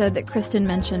episode that Kristen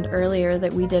mentioned earlier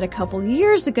that we did a couple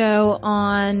years ago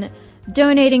on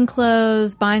donating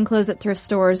clothes, buying clothes at thrift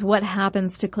stores, what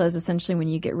happens to clothes essentially when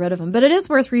you get rid of them. But it is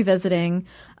worth revisiting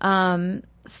some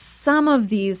of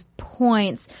these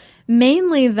points,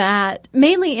 mainly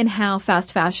in how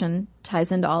fast fashion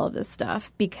ties into all of this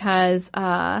stuff. Because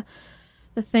the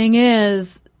thing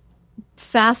is,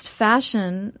 fast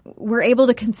fashion, we're able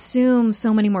to consume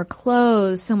so many more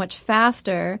clothes so much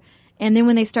faster. And then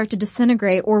when they start to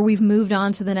disintegrate, or we've moved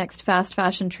on to the next fast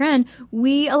fashion trend,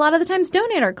 we a lot of the times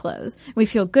donate our clothes. We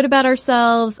feel good about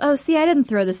ourselves. Oh, see, I didn't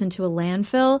throw this into a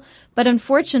landfill. But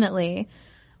unfortunately,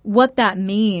 what that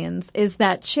means is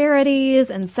that charities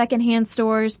and secondhand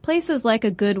stores, places like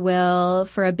a Goodwill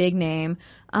for a big name,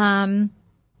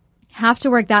 have to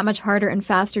work that much harder and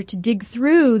faster to dig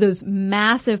through those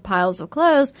massive piles of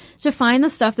clothes to find the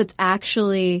stuff that's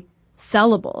actually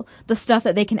sellable, the stuff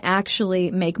that they can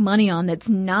actually make money on that's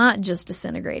not just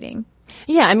disintegrating.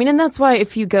 Yeah, I mean, and that's why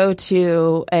if you go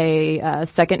to a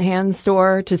secondhand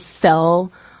store to sell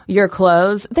your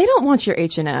clothes, they don't want your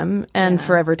H&M and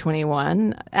Forever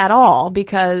 21 at all,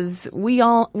 because we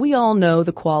all know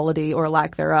the quality or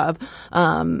lack thereof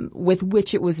with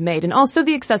which it was made, and also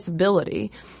the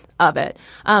accessibility of it.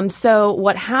 So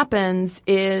what happens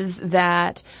is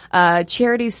that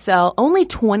charities sell only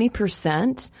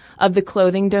 20% of the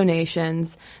clothing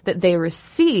donations that they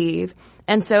receive.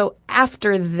 And so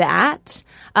after that,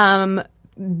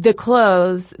 the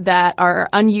clothes that are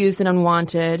unused and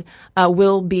unwanted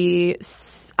will be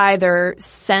either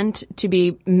sent to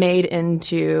be made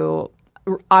into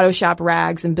auto shop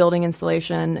rags and building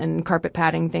insulation and carpet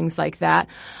padding, things like that.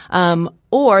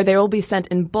 Or they will be sent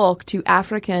in bulk to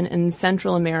African and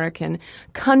Central American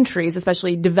countries,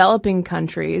 especially developing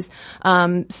countries.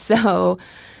 So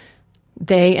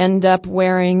they end up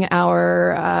wearing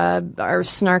our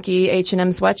snarky H&M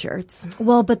sweatshirts.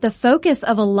 Well, but the focus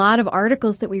of a lot of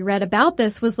articles that we read about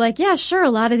this was like, yeah, sure,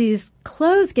 a lot of these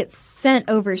clothes get sent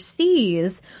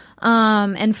overseas,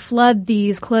 and flood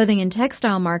these clothing and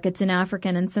textile markets in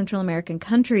African and Central American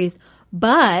countries.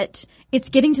 But it's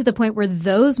getting to the point where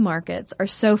those markets are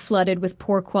so flooded with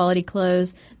poor quality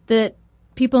clothes that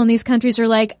people in these countries are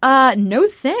like, no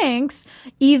thanks.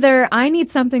 Either I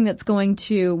need something that's going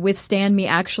to withstand me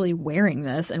actually wearing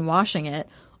this and washing it,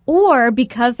 or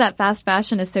because that fast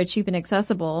fashion is so cheap and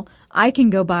accessible, I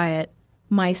can go buy it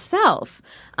myself.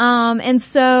 And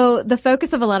so the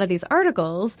focus of a lot of these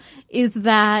articles is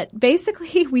that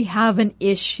basically we have an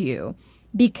issue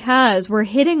because we're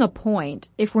hitting a point,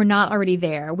 if we're not already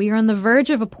there, we are on the verge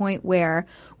of a point where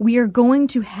we are going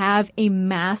to have a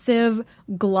massive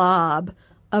glob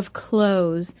of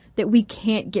clothes that we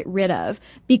can't get rid of,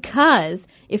 because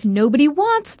if nobody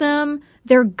wants them,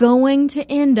 they're going to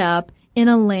end up in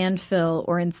a landfill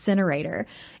or incinerator.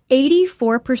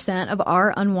 84% of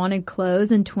our unwanted clothes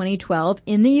in 2012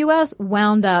 in the U.S.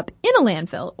 wound up in a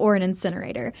landfill or an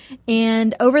incinerator.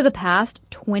 And over the past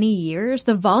 20 years,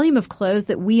 the volume of clothes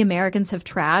that we Americans have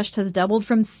trashed has doubled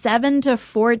from 7 to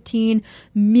 14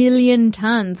 million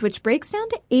tons, which breaks down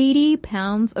to 80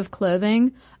 pounds of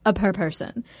clothing per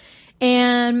person.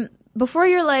 And before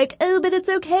you're like, oh, but it's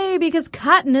okay because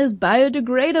cotton is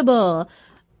biodegradable.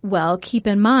 Well, keep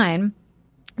in mind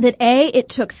that it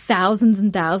took thousands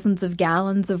and thousands of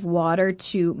gallons of water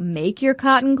to make your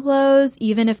cotton clothes,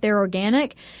 even if they're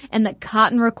organic, and that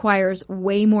cotton requires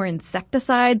way more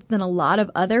insecticides than a lot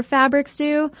of other fabrics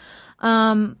do.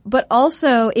 But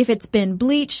also, if it's been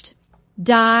bleached,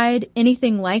 dyed,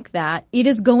 anything like that, it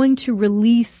is going to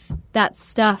release that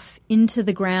stuff into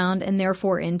the ground and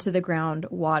therefore into the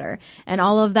groundwater. And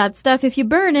all of that stuff, if you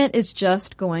burn it, is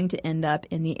just going to end up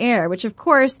in the air, which of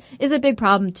course is a big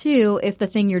problem too if the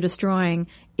thing you're destroying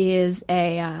is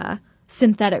a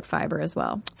synthetic fiber as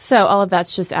well. So all of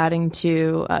that's just adding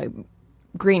to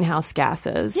greenhouse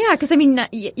gases. Yeah, because I mean,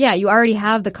 you already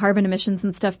have the carbon emissions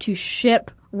and stuff to ship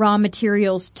raw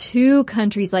materials to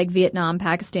countries like Vietnam,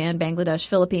 Pakistan, Bangladesh,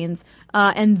 Philippines,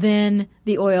 and then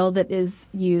the oil that is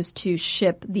used to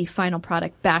ship the final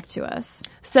product back to us.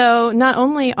 So not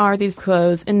only are these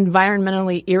clothes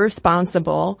environmentally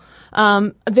irresponsible,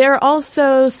 they're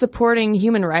also supporting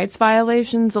human rights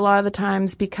violations a lot of the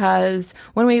times, because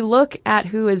when we look at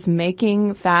who is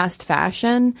making fast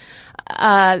fashion,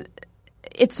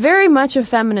 it's very much a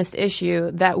feminist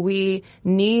issue that we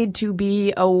need to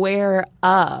be aware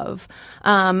of.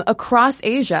 Across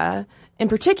Asia, in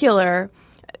particular,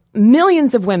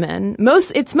 millions of women,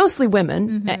 it's mostly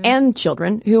women and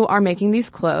children who are making these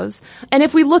clothes. And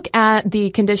if we look at the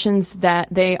conditions that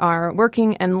they are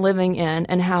working and living in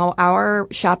and how our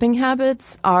shopping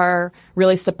habits are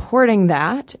really supporting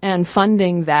that and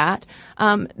funding that,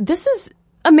 this is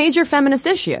a major feminist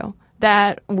issue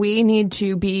that we need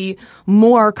to be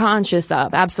more conscious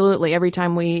of, absolutely, every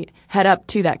time we head up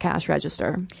to that cash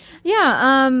register.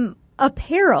 Yeah,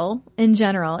 apparel in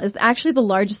general is actually the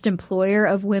largest employer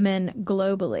of women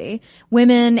globally.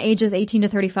 Women ages 18 to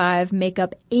 35 make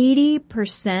up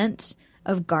 80%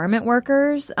 of garment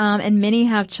workers, and many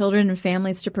have children and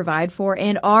families to provide for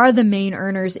and are the main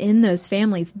earners in those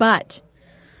families. But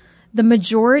the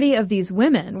majority of these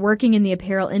women working in the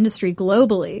apparel industry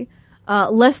globally,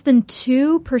 less than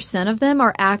 2% of them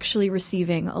are actually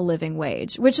receiving a living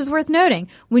wage, which is worth noting.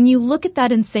 When you look at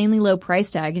that insanely low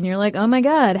price tag and you're like, oh my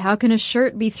God, how can a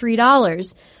shirt be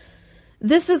 $3?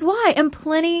 This is why. And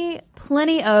plenty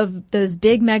of those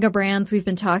big mega brands we've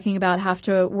been talking about have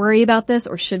to worry about this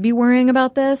or should be worrying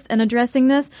about this and addressing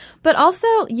this. But also,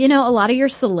 a lot of your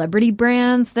celebrity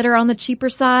brands that are on the cheaper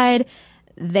side,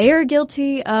 they are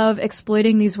guilty of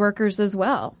exploiting these workers as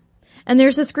well. And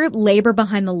there's this group, Labor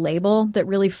Behind the Label, that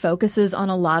really focuses on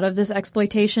a lot of this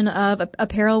exploitation of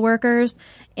apparel workers.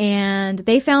 And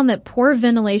they found that poor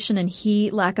ventilation and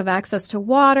heat, lack of access to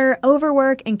water,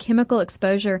 overwork, and chemical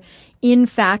exposure in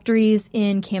factories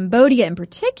in Cambodia in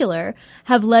particular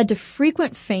have led to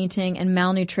frequent fainting and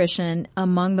malnutrition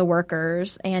among the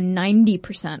workers, and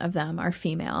 90% of them are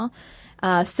female.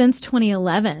 Since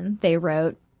 2011, they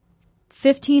wrote,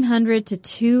 1,500 to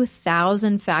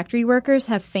 2,000 factory workers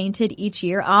have fainted each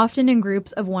year, often in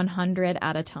groups of 100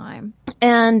 at a time.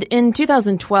 And in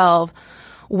 2012,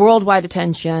 worldwide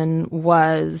attention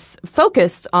was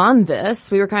focused on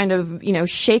this. We were kind of,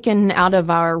 shaken out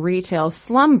of our retail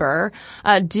slumber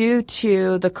due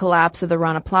to the collapse of the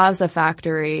Rana Plaza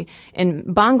factory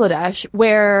in Bangladesh,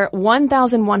 where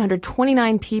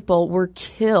 1,129 people were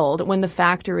killed when the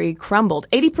factory crumbled,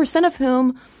 80% of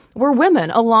whom were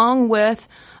women, along with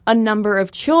a number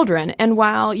of children. And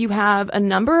while you have a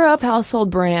number of household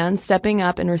brands stepping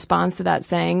up in response to that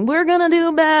saying, we're going to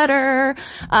do better,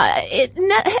 it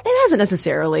hasn't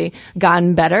necessarily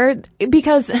gotten better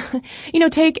because,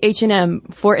 take H&M,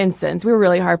 for instance. We were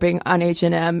really harping on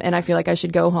H&M, and I feel like I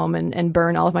should go home and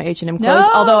burn all of my H&M clothes,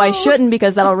 although I shouldn't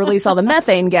because that'll release all the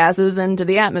methane gases into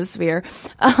the atmosphere.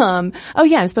 I'm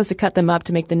supposed to cut them up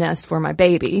to make the nest for my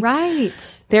baby. Right.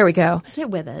 There we go. Get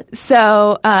with it.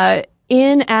 So,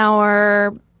 in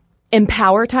our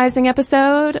Empowertizing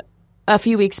episode a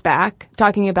few weeks back,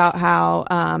 talking about how,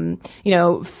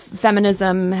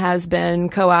 feminism has been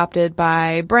co-opted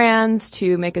by brands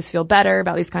to make us feel better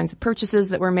about these kinds of purchases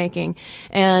that we're making.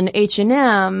 And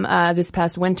H&M, this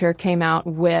past winter came out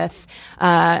with,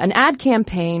 an ad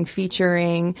campaign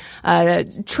featuring,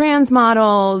 trans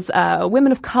models,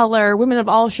 women of color, women of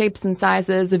all shapes and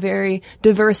sizes, a very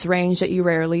diverse range that you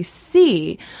rarely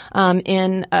see,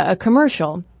 in a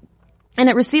commercial. And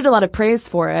it received a lot of praise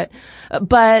for it.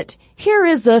 But here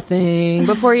is the thing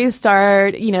before you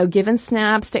start, giving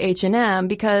snaps to H&M,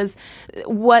 because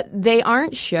what they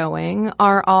aren't showing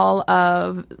are all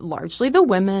of largely the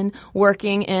women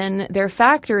working in their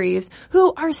factories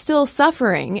who are still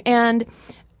suffering. And,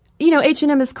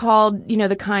 H&M is called,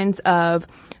 the kinds of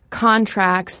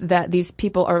contracts that these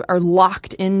people are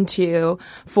locked into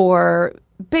for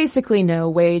basically no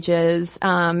wages,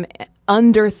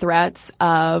 under threats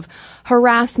of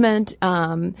harassment.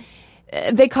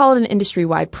 They call it an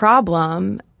industry-wide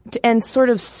problem and sort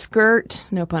of skirt,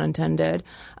 no pun intended,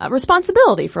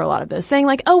 responsibility for a lot of this, saying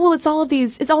like, it's all of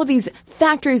these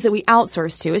factories that we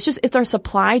outsource to. It's our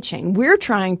supply chain. We're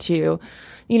trying to,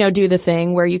 do the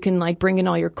thing where you can like bring in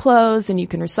all your clothes and you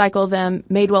can recycle them.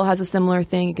 Madewell has a similar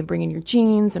thing. You can bring in your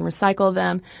jeans and recycle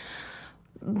them.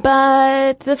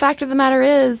 But the fact of the matter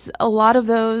is, a lot of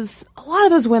those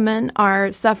women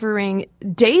are suffering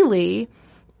daily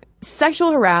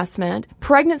sexual harassment,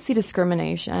 pregnancy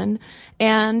discrimination,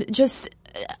 and just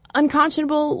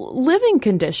unconscionable living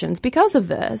conditions because of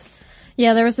this.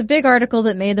 Yeah, there was a big article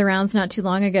that made the rounds not too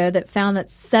long ago that found that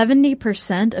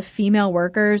 70% of female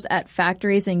workers at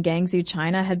factories in Guangzhou,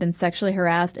 China had been sexually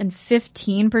harassed, and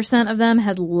 15% of them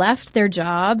had left their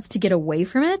jobs to get away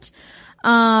from it.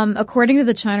 According to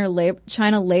the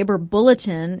China Labor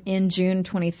Bulletin in June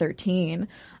 2013,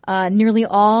 nearly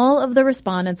all of the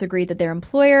respondents agreed that their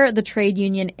employer, the trade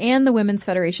union, and the Women's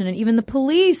Federation, and even the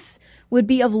police would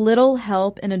be of little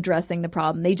help in addressing the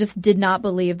problem. They just did not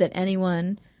believe that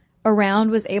anyone around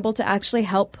was able to actually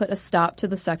help put a stop to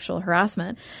the sexual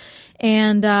harassment.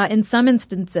 And in some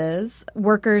instances,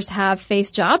 workers have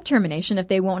faced job termination if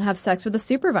they won't have sex with a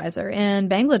supervisor. In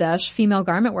Bangladesh, female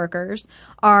garment workers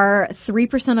are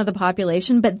 3% of the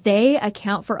population, but they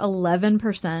account for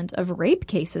 11% of rape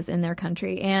cases in their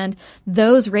country. And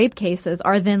those rape cases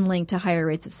are then linked to higher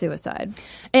rates of suicide.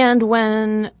 And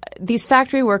when these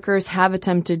factory workers have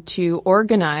attempted to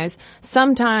organize,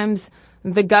 sometimes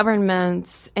the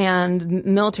governments and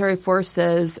military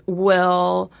forces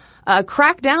will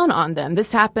crack down on them.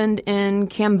 This happened in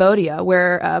Cambodia,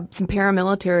 where some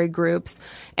paramilitary groups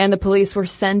and the police were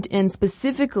sent in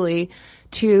specifically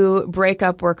to break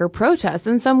up worker protests.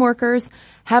 And some workers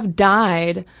have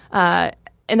died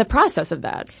in the process of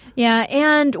that. Yeah,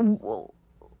 and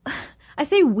I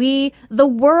say the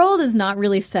world is not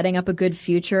really setting up a good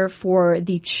future for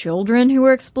the children who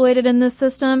are exploited in this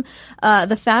system.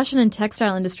 The fashion and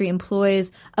textile industry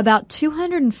employs about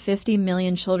 250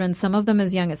 million children, some of them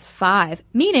as young as 5,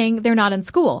 meaning they're not in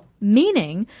school,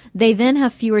 meaning they then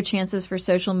have fewer chances for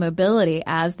social mobility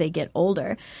as they get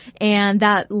older. And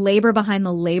that Labor Behind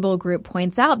the Label group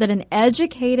points out that an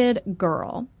educated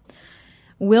girl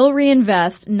will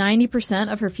reinvest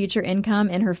 90% of her future income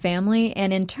in her family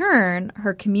and in turn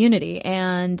her community.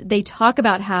 And they talk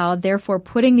about how therefore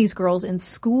putting these girls in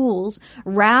schools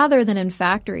rather than in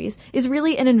factories is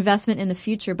really an investment in the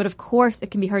future. But of course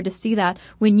it can be hard to see that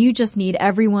when you just need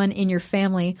everyone in your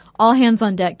family, all hands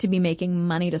on deck to be making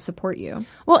money to support you.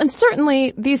 Well, and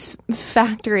certainly these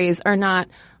factories are not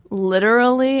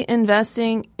literally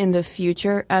investing in the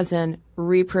future as in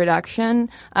reproduction.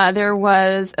 There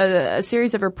was a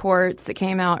series of reports that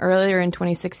came out earlier in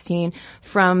 2016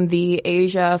 from the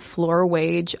Asia Floor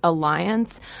Wage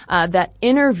Alliance that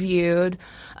interviewed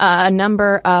a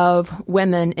number of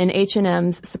women in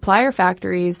H&M's supplier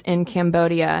factories in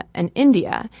Cambodia and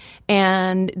India.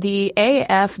 And the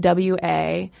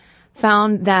AFWA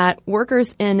found that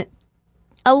workers in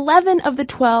 11 of the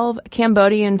 12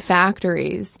 Cambodian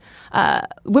factories,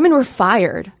 women were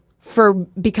fired for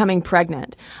becoming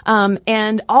pregnant.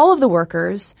 And all of the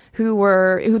workers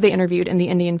who they interviewed in the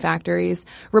Indian factories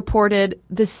reported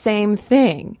the same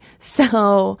thing.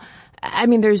 So, I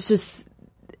mean, it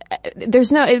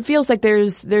feels like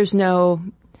there's no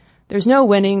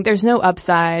winning, there's no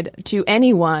upside to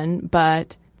anyone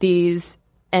but these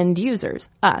end users,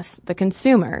 us, the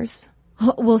consumers.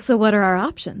 Well, so what are our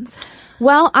options?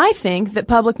 Well, I think that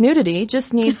public nudity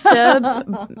just needs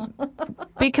to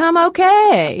become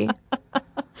okay.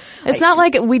 It's not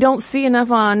like we don't see enough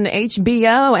on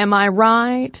HBO, am I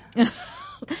right?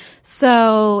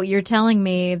 So you're telling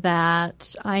me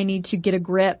that I need to get a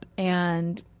grip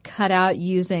and cut out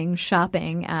using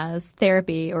shopping as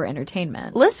therapy or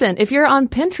entertainment. Listen, if you're on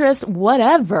Pinterest,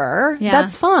 whatever,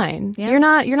 that's fine. Yeah.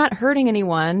 You're not hurting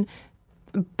anyone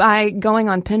by going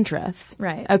on Pinterest.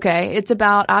 Right. Okay. It's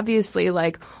about obviously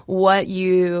like what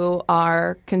you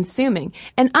are consuming.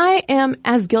 And I am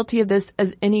as guilty of this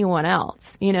as anyone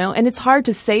else, you know, and it's hard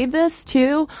to say this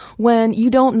too when you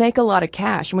don't make a lot of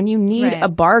cash, when you need a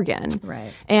bargain.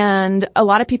 Right. And a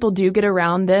lot of people do get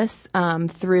around this,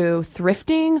 through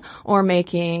thrifting or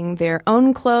making their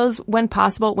own clothes when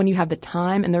possible, when you have the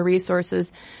time and the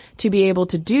resources to be able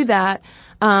to do that.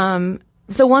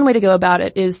 So one way to go about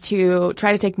it is to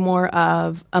try to take more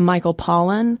of a Michael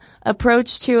Pollan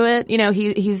approach to it. You know,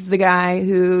 he's the guy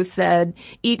who said,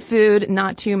 eat food,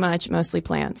 not too much, mostly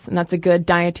plants. And that's a good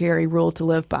dietary rule to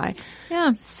live by.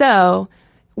 Yeah. So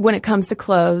when it comes to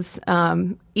clothes,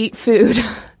 eat food,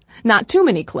 not too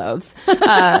many clothes.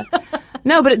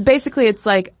 No, but basically it's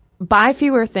like, buy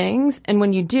fewer things, and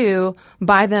when you do,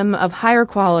 buy them of higher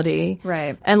quality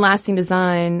and lasting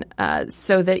design,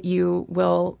 so that you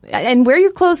will, and wear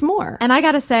your clothes more. And I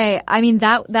gotta say, I mean,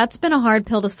 that's been a hard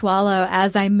pill to swallow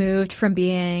as I moved from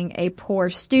being a poor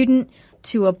student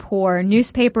to a poor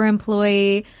newspaper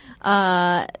employee.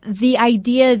 The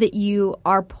idea that you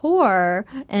are poor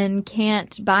and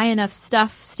can't buy enough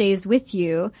stuff stays with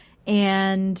you,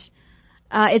 and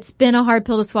It's been a hard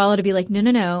pill to swallow to be like,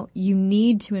 no, you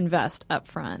need to invest up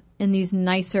front in these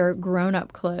nicer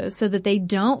grown-up clothes so that they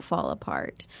don't fall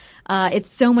apart.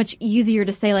 It's so much easier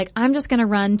to say, like, I'm just going to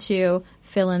run to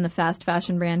fill in the fast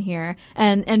fashion brand here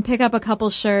and pick up a couple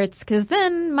shirts because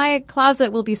then my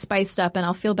closet will be spiced up and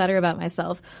I'll feel better about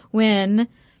myself. When,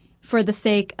 for the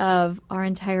sake of our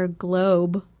entire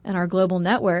globe and our global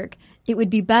network, it would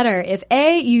be better if,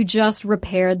 A, you just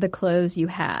repaired the clothes you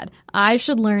had. I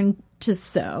should learn to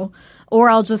sew, or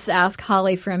I'll just ask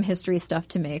Holly from History Stuff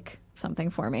to make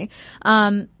something for me.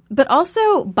 But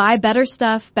also buy better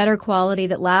stuff, better quality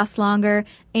that lasts longer.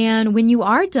 And when you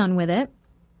are done with it,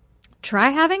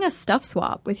 try having a stuff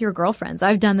swap with your girlfriends.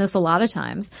 I've done this a lot of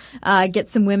times. Get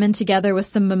some women together with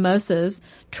some mimosas,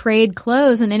 trade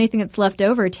clothes, and anything that's left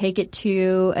over, take it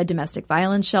to a domestic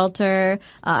violence shelter.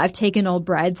 I've taken old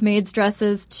bridesmaids'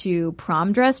 dresses to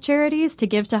prom dress charities to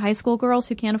give to high school girls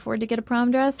who can't afford to get a prom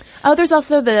dress. Oh, there's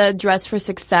also the Dress for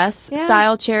Success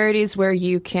style charities where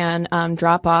you can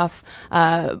drop off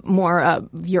more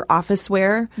of your office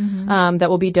wear that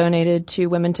will be donated to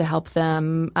women to help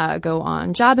them go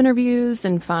on job interviews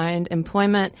and find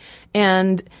employment.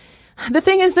 And the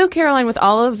thing is, though, Caroline, with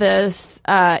all of this,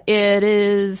 it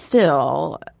is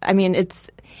still, I mean,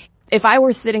 if I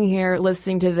were sitting here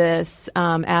listening to this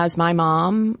as my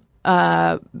mom,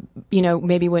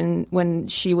 maybe when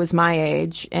she was my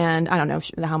age, and I don't know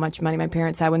how much money my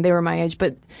parents had when they were my age,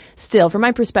 but still, from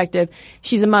my perspective,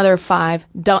 she's a mother of 5,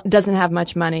 doesn't have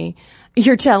much money.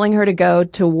 You're telling her to go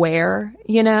to where,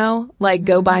 like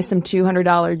go buy some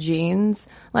 $200 jeans.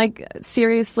 Like,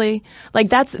 seriously? Like,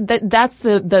 that's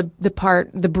the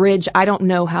part, the bridge I don't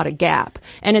know how to gap.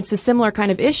 And it's a similar kind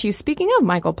of issue. Speaking of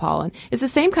Michael Pollan, it's the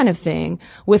same kind of thing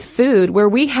with food where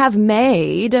we have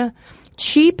made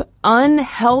cheap,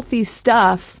 unhealthy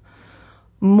stuff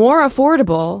more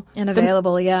affordable and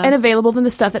available, and available than the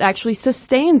stuff that actually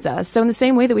sustains us. So in the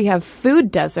same way that we have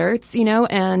food deserts,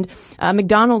 and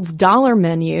McDonald's dollar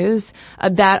menus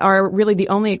that are really the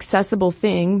only accessible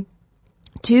thing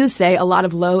to, say, a lot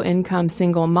of low-income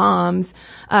single moms,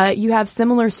 you have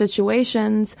similar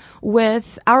situations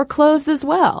with our clothes as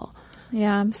well.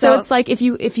 Yeah. So it's like if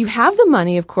you have the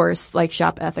money, of course, like,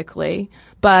 shop ethically,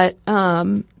 but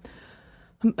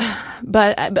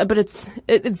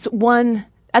it's one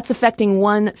that's affecting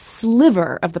one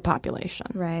sliver of the population.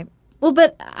 Right. Well,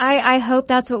 but I hope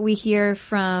that's what we hear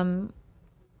from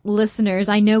listeners.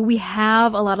 I know we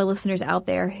have a lot of listeners out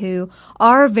there who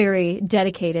are very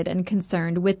dedicated and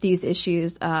concerned with these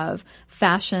issues of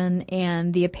fashion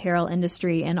and the apparel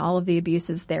industry and all of the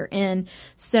abuses therein.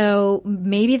 So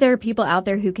maybe there are people out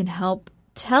there who can help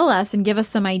tell us and give us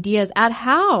some ideas at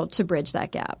how to bridge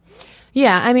that gap.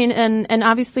 Yeah, I mean, and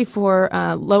obviously for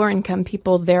lower income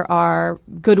people, there are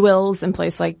Goodwills and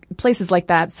places like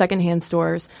that, secondhand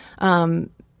stores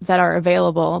that are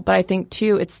available. But I think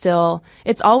too,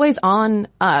 it's always on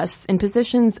us in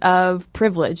positions of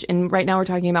privilege. And right now we're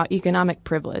talking about economic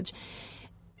privilege.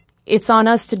 It's on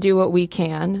us to do what we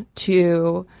can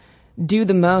to do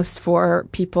the most for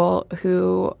people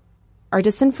who are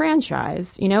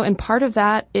disenfranchised, and part of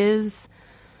that is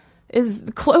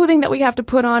clothing that we have to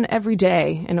put on every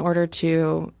day in order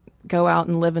to go out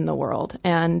and live in the world.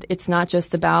 And it's not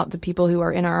just about the people who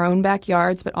are in our own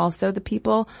backyards, but also the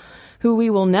people who we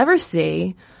will never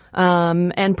see,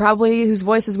 and probably whose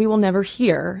voices we will never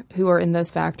hear, who are in those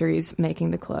factories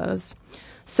making the clothes.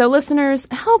 So listeners,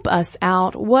 help us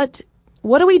out. What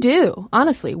do we do?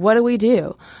 Honestly, what do we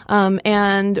do?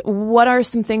 And what are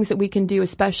some things that we can do,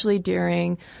 especially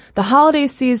during the holiday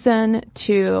season,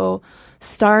 to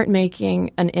start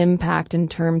making an impact in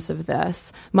terms of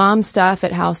this?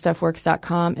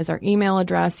 momstuff@howstuffworks.com is our email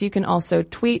address. You can also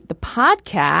tweet the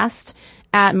podcast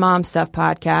at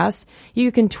momstuffpodcast.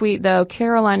 You can tweet, though,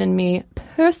 Caroline and me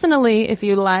personally if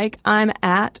you like. I'm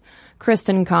at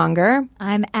Kristen Conger.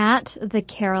 I'm at the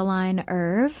Caroline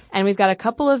Irv. And we've got a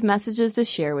couple of messages to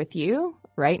share with you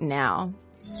right now.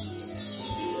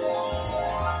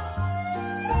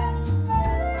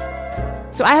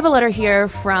 So I have a letter here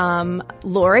from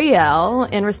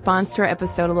L'Oreal in response to our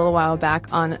episode a little while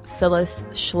back on Phyllis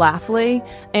Schlafly.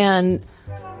 And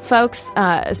folks,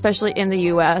 especially in the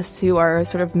U.S., who are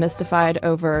sort of mystified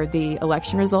over the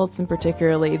election results, and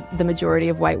particularly the majority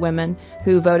of white women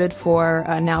who voted for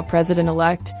now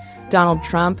President-elect Donald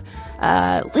Trump,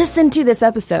 listen to this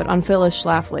episode on Phyllis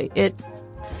Schlafly. It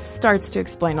starts to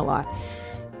explain a lot.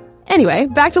 Anyway,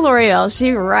 back to L'Oreal.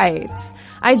 She writes,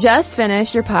 I just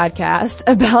finished your podcast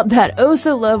about that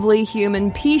oh-so-lovely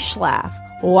human pea schlaf.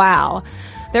 Wow.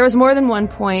 There was more than one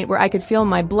point where I could feel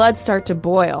my blood start to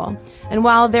boil. And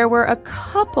while there were a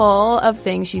couple of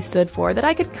things she stood for that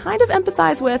I could kind of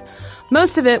empathize with,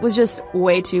 most of it was just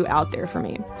way too out there for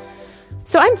me.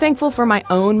 So I'm thankful for my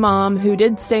own mom who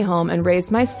did stay home and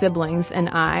raise my siblings and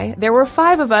I. There were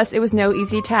 5 of us. It was no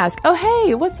easy task. Oh,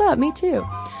 hey, what's up? Me too.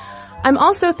 I'm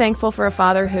also thankful for a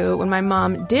father who, when my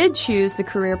mom did choose the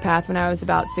career path when I was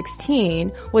about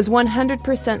 16, was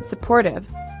 100% supportive.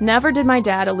 Never did my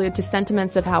dad allude to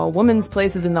sentiments of how a woman's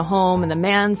place is in the home and the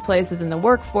man's place is in the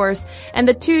workforce, and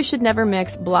the two should never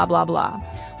mix, blah, blah, blah.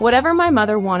 Whatever my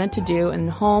mother wanted to do in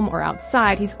home or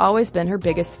outside, he's always been her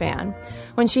biggest fan.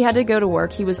 When she had to go to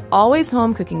work, he was always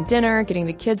home cooking dinner, getting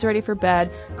the kids ready for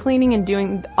bed, cleaning and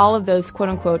doing all of those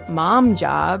quote-unquote mom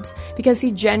jobs because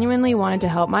he genuinely wanted to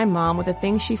help my mom with the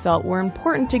things she felt were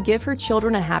important to give her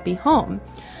children a happy home.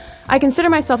 I consider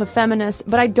myself a feminist,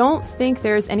 but I don't think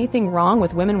there's anything wrong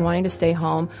with women wanting to stay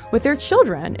home with their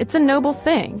children. It's a noble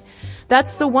thing.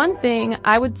 That's the one thing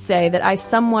I would say that I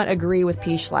somewhat agree with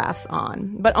P. Schlafs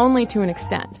on, but only to an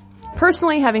extent.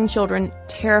 Personally, having children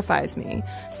terrifies me.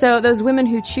 So those women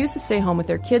who choose to stay home with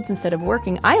their kids instead of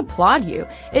working, I applaud you.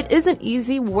 It isn't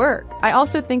easy work. I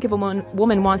also think if a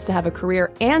woman wants to have a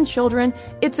career and children,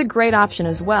 it's a great option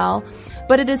as well.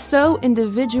 But it is so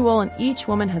individual and each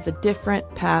woman has a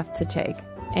different path to take.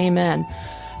 Amen.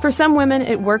 For some women,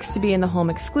 it works to be in the home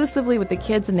exclusively with the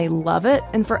kids and they love it.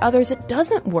 And for others, it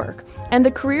doesn't work. And the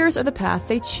careers are the path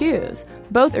they choose.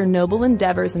 Both are noble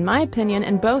endeavors, in my opinion,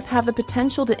 and both have the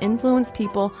potential to influence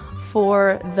people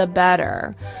for the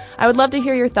better. I would love to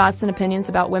hear your thoughts and opinions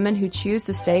about women who choose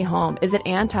to stay home. Is it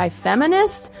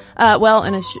anti-feminist? Well,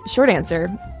 in a short answer,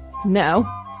 no.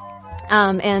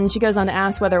 And she goes on to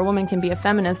ask whether a woman can be a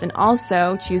feminist and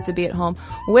also choose to be at home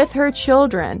with her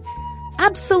children.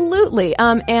 Absolutely.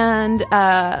 And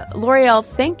L'Oreal,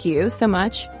 thank you so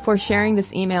much for sharing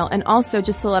this email. And also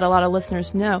just to let a lot of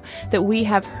listeners know that we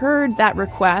have heard that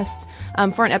request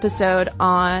for an episode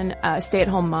on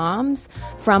stay-at-home moms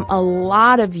from a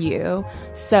lot of you.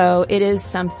 So it is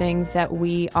something that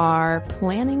we are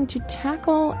planning to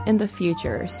tackle in the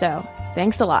future. So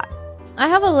thanks a lot. I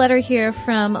have a letter here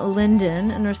from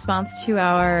Lyndon in response to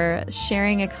our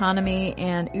sharing economy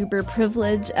and Uber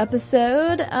privilege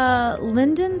episode.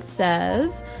 Lyndon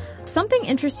says, something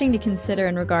interesting to consider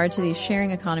in regard to these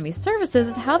sharing economy services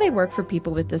is how they work for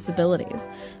people with disabilities.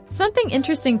 Something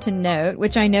interesting to note,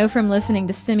 which I know from listening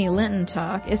to Simi Linton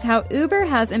talk, is how Uber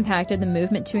has impacted the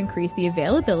movement to increase the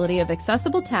availability of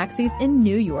accessible taxis in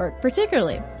New York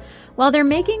particularly. While they're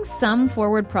making some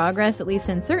forward progress, at least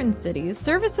in certain cities,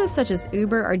 services such as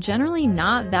Uber are generally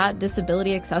not that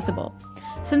disability accessible.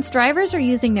 Since drivers are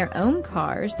using their own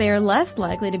cars, they are less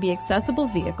likely to be accessible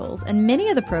vehicles, and many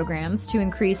of the programs to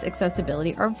increase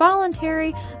accessibility are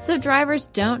voluntary, so drivers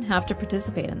don't have to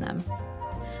participate in them.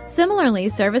 Similarly,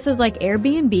 services like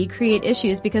Airbnb create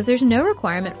issues because there's no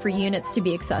requirement for units to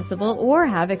be accessible or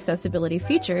have accessibility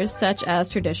features such as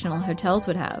traditional hotels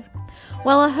would have.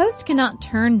 While a host cannot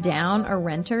turn down a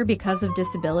renter because of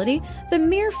disability, the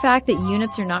mere fact that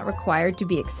units are not required to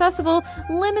be accessible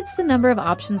limits the number of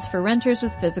options for renters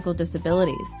with physical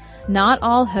disabilities. Not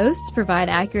all hosts provide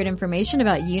accurate information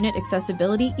about unit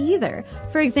accessibility either.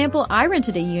 For example, I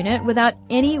rented a unit without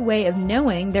any way of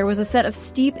knowing there was a set of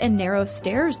steep and narrow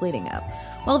stairs leading up.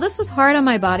 While this was hard on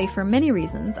my body for many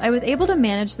reasons, I was able to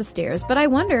manage the stairs, but I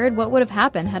wondered what would have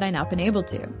happened had I not been able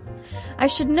to. I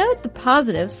should note the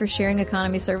positives for sharing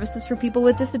economy services for people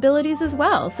with disabilities as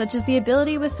well, such as the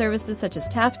ability with services such as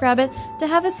TaskRabbit to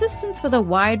have assistance with a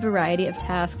wide variety of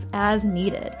tasks as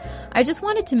needed. I just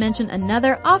wanted to mention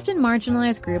another often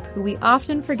marginalized group who we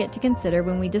often forget to consider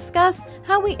when we discuss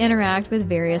how we interact with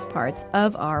various parts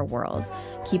of our world.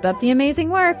 Keep up the amazing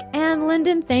work, and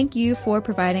Lyndon, thank you for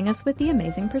providing us with the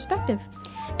amazing perspective.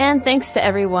 And thanks to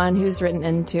everyone who's written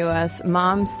into us.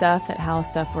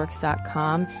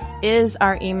 momstuff@howstuffworks.com is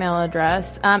our email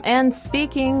address. And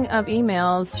speaking of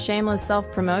emails, shameless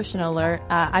self-promotion alert,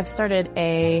 I've started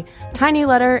a tiny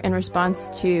letter in response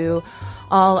to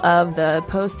all of the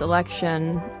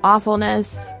post-election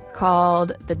awfulness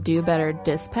called the Do Better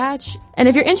Dispatch. And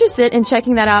if you're interested in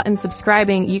checking that out and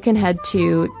subscribing, you can head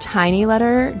to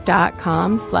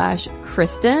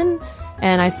tinyletter.com/Kristen.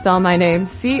 And I spell my name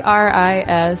Kristen.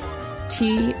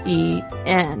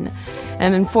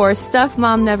 And for Stuff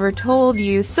Mom Never Told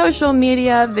You, social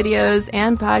media, videos,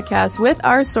 and podcasts with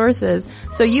our sources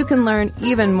so you can learn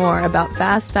even more about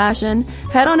fast fashion,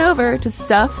 head on over to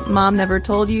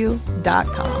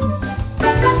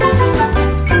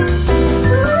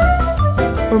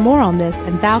stuffmomnevertoldyou.com. For more on this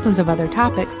and thousands of other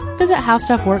topics, visit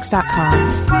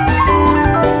howstuffworks.com.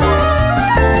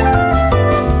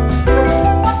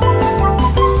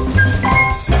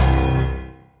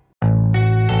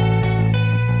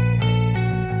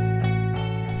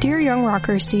 Young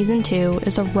Rocker Season 2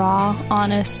 is a raw,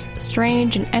 honest,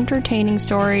 strange, and entertaining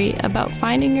story about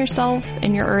finding yourself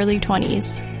in your early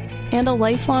 20s and a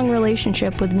lifelong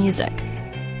relationship with music.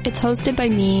 It's hosted by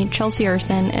me, Chelsea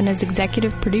Urson, and is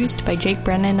executive produced by Jake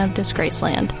Brennan of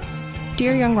Disgraceland.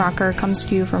 Dear Young Rocker comes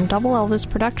to you from Double Elvis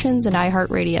Productions and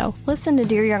iHeartRadio. Listen to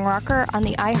Dear Young Rocker on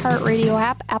the iHeartRadio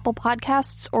app, Apple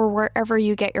Podcasts, or wherever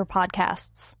you get your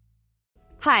podcasts.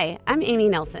 Hi, I'm Amy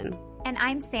Nelson. And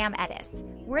I'm Sam Edis.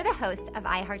 We're the hosts of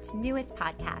iHeart's newest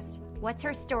podcast, What's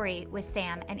Her Story with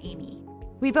Sam and Amy.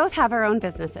 We both have our own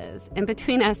businesses, and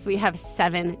between us, we have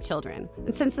 7 children.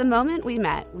 And since the moment we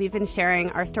met, we've been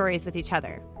sharing our stories with each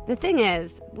other. The thing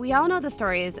is, we all know the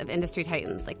stories of industry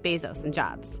titans like Bezos and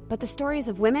Jobs, but the stories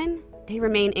of women, they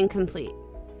remain incomplete.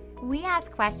 We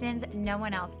ask questions no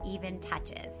one else even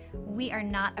touches. We are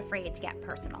not afraid to get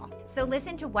personal. So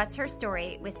listen to What's Her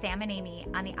Story with Sam and Amy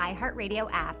on the iHeartRadio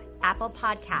app, Apple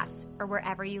Podcasts, or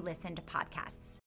wherever you listen to podcasts.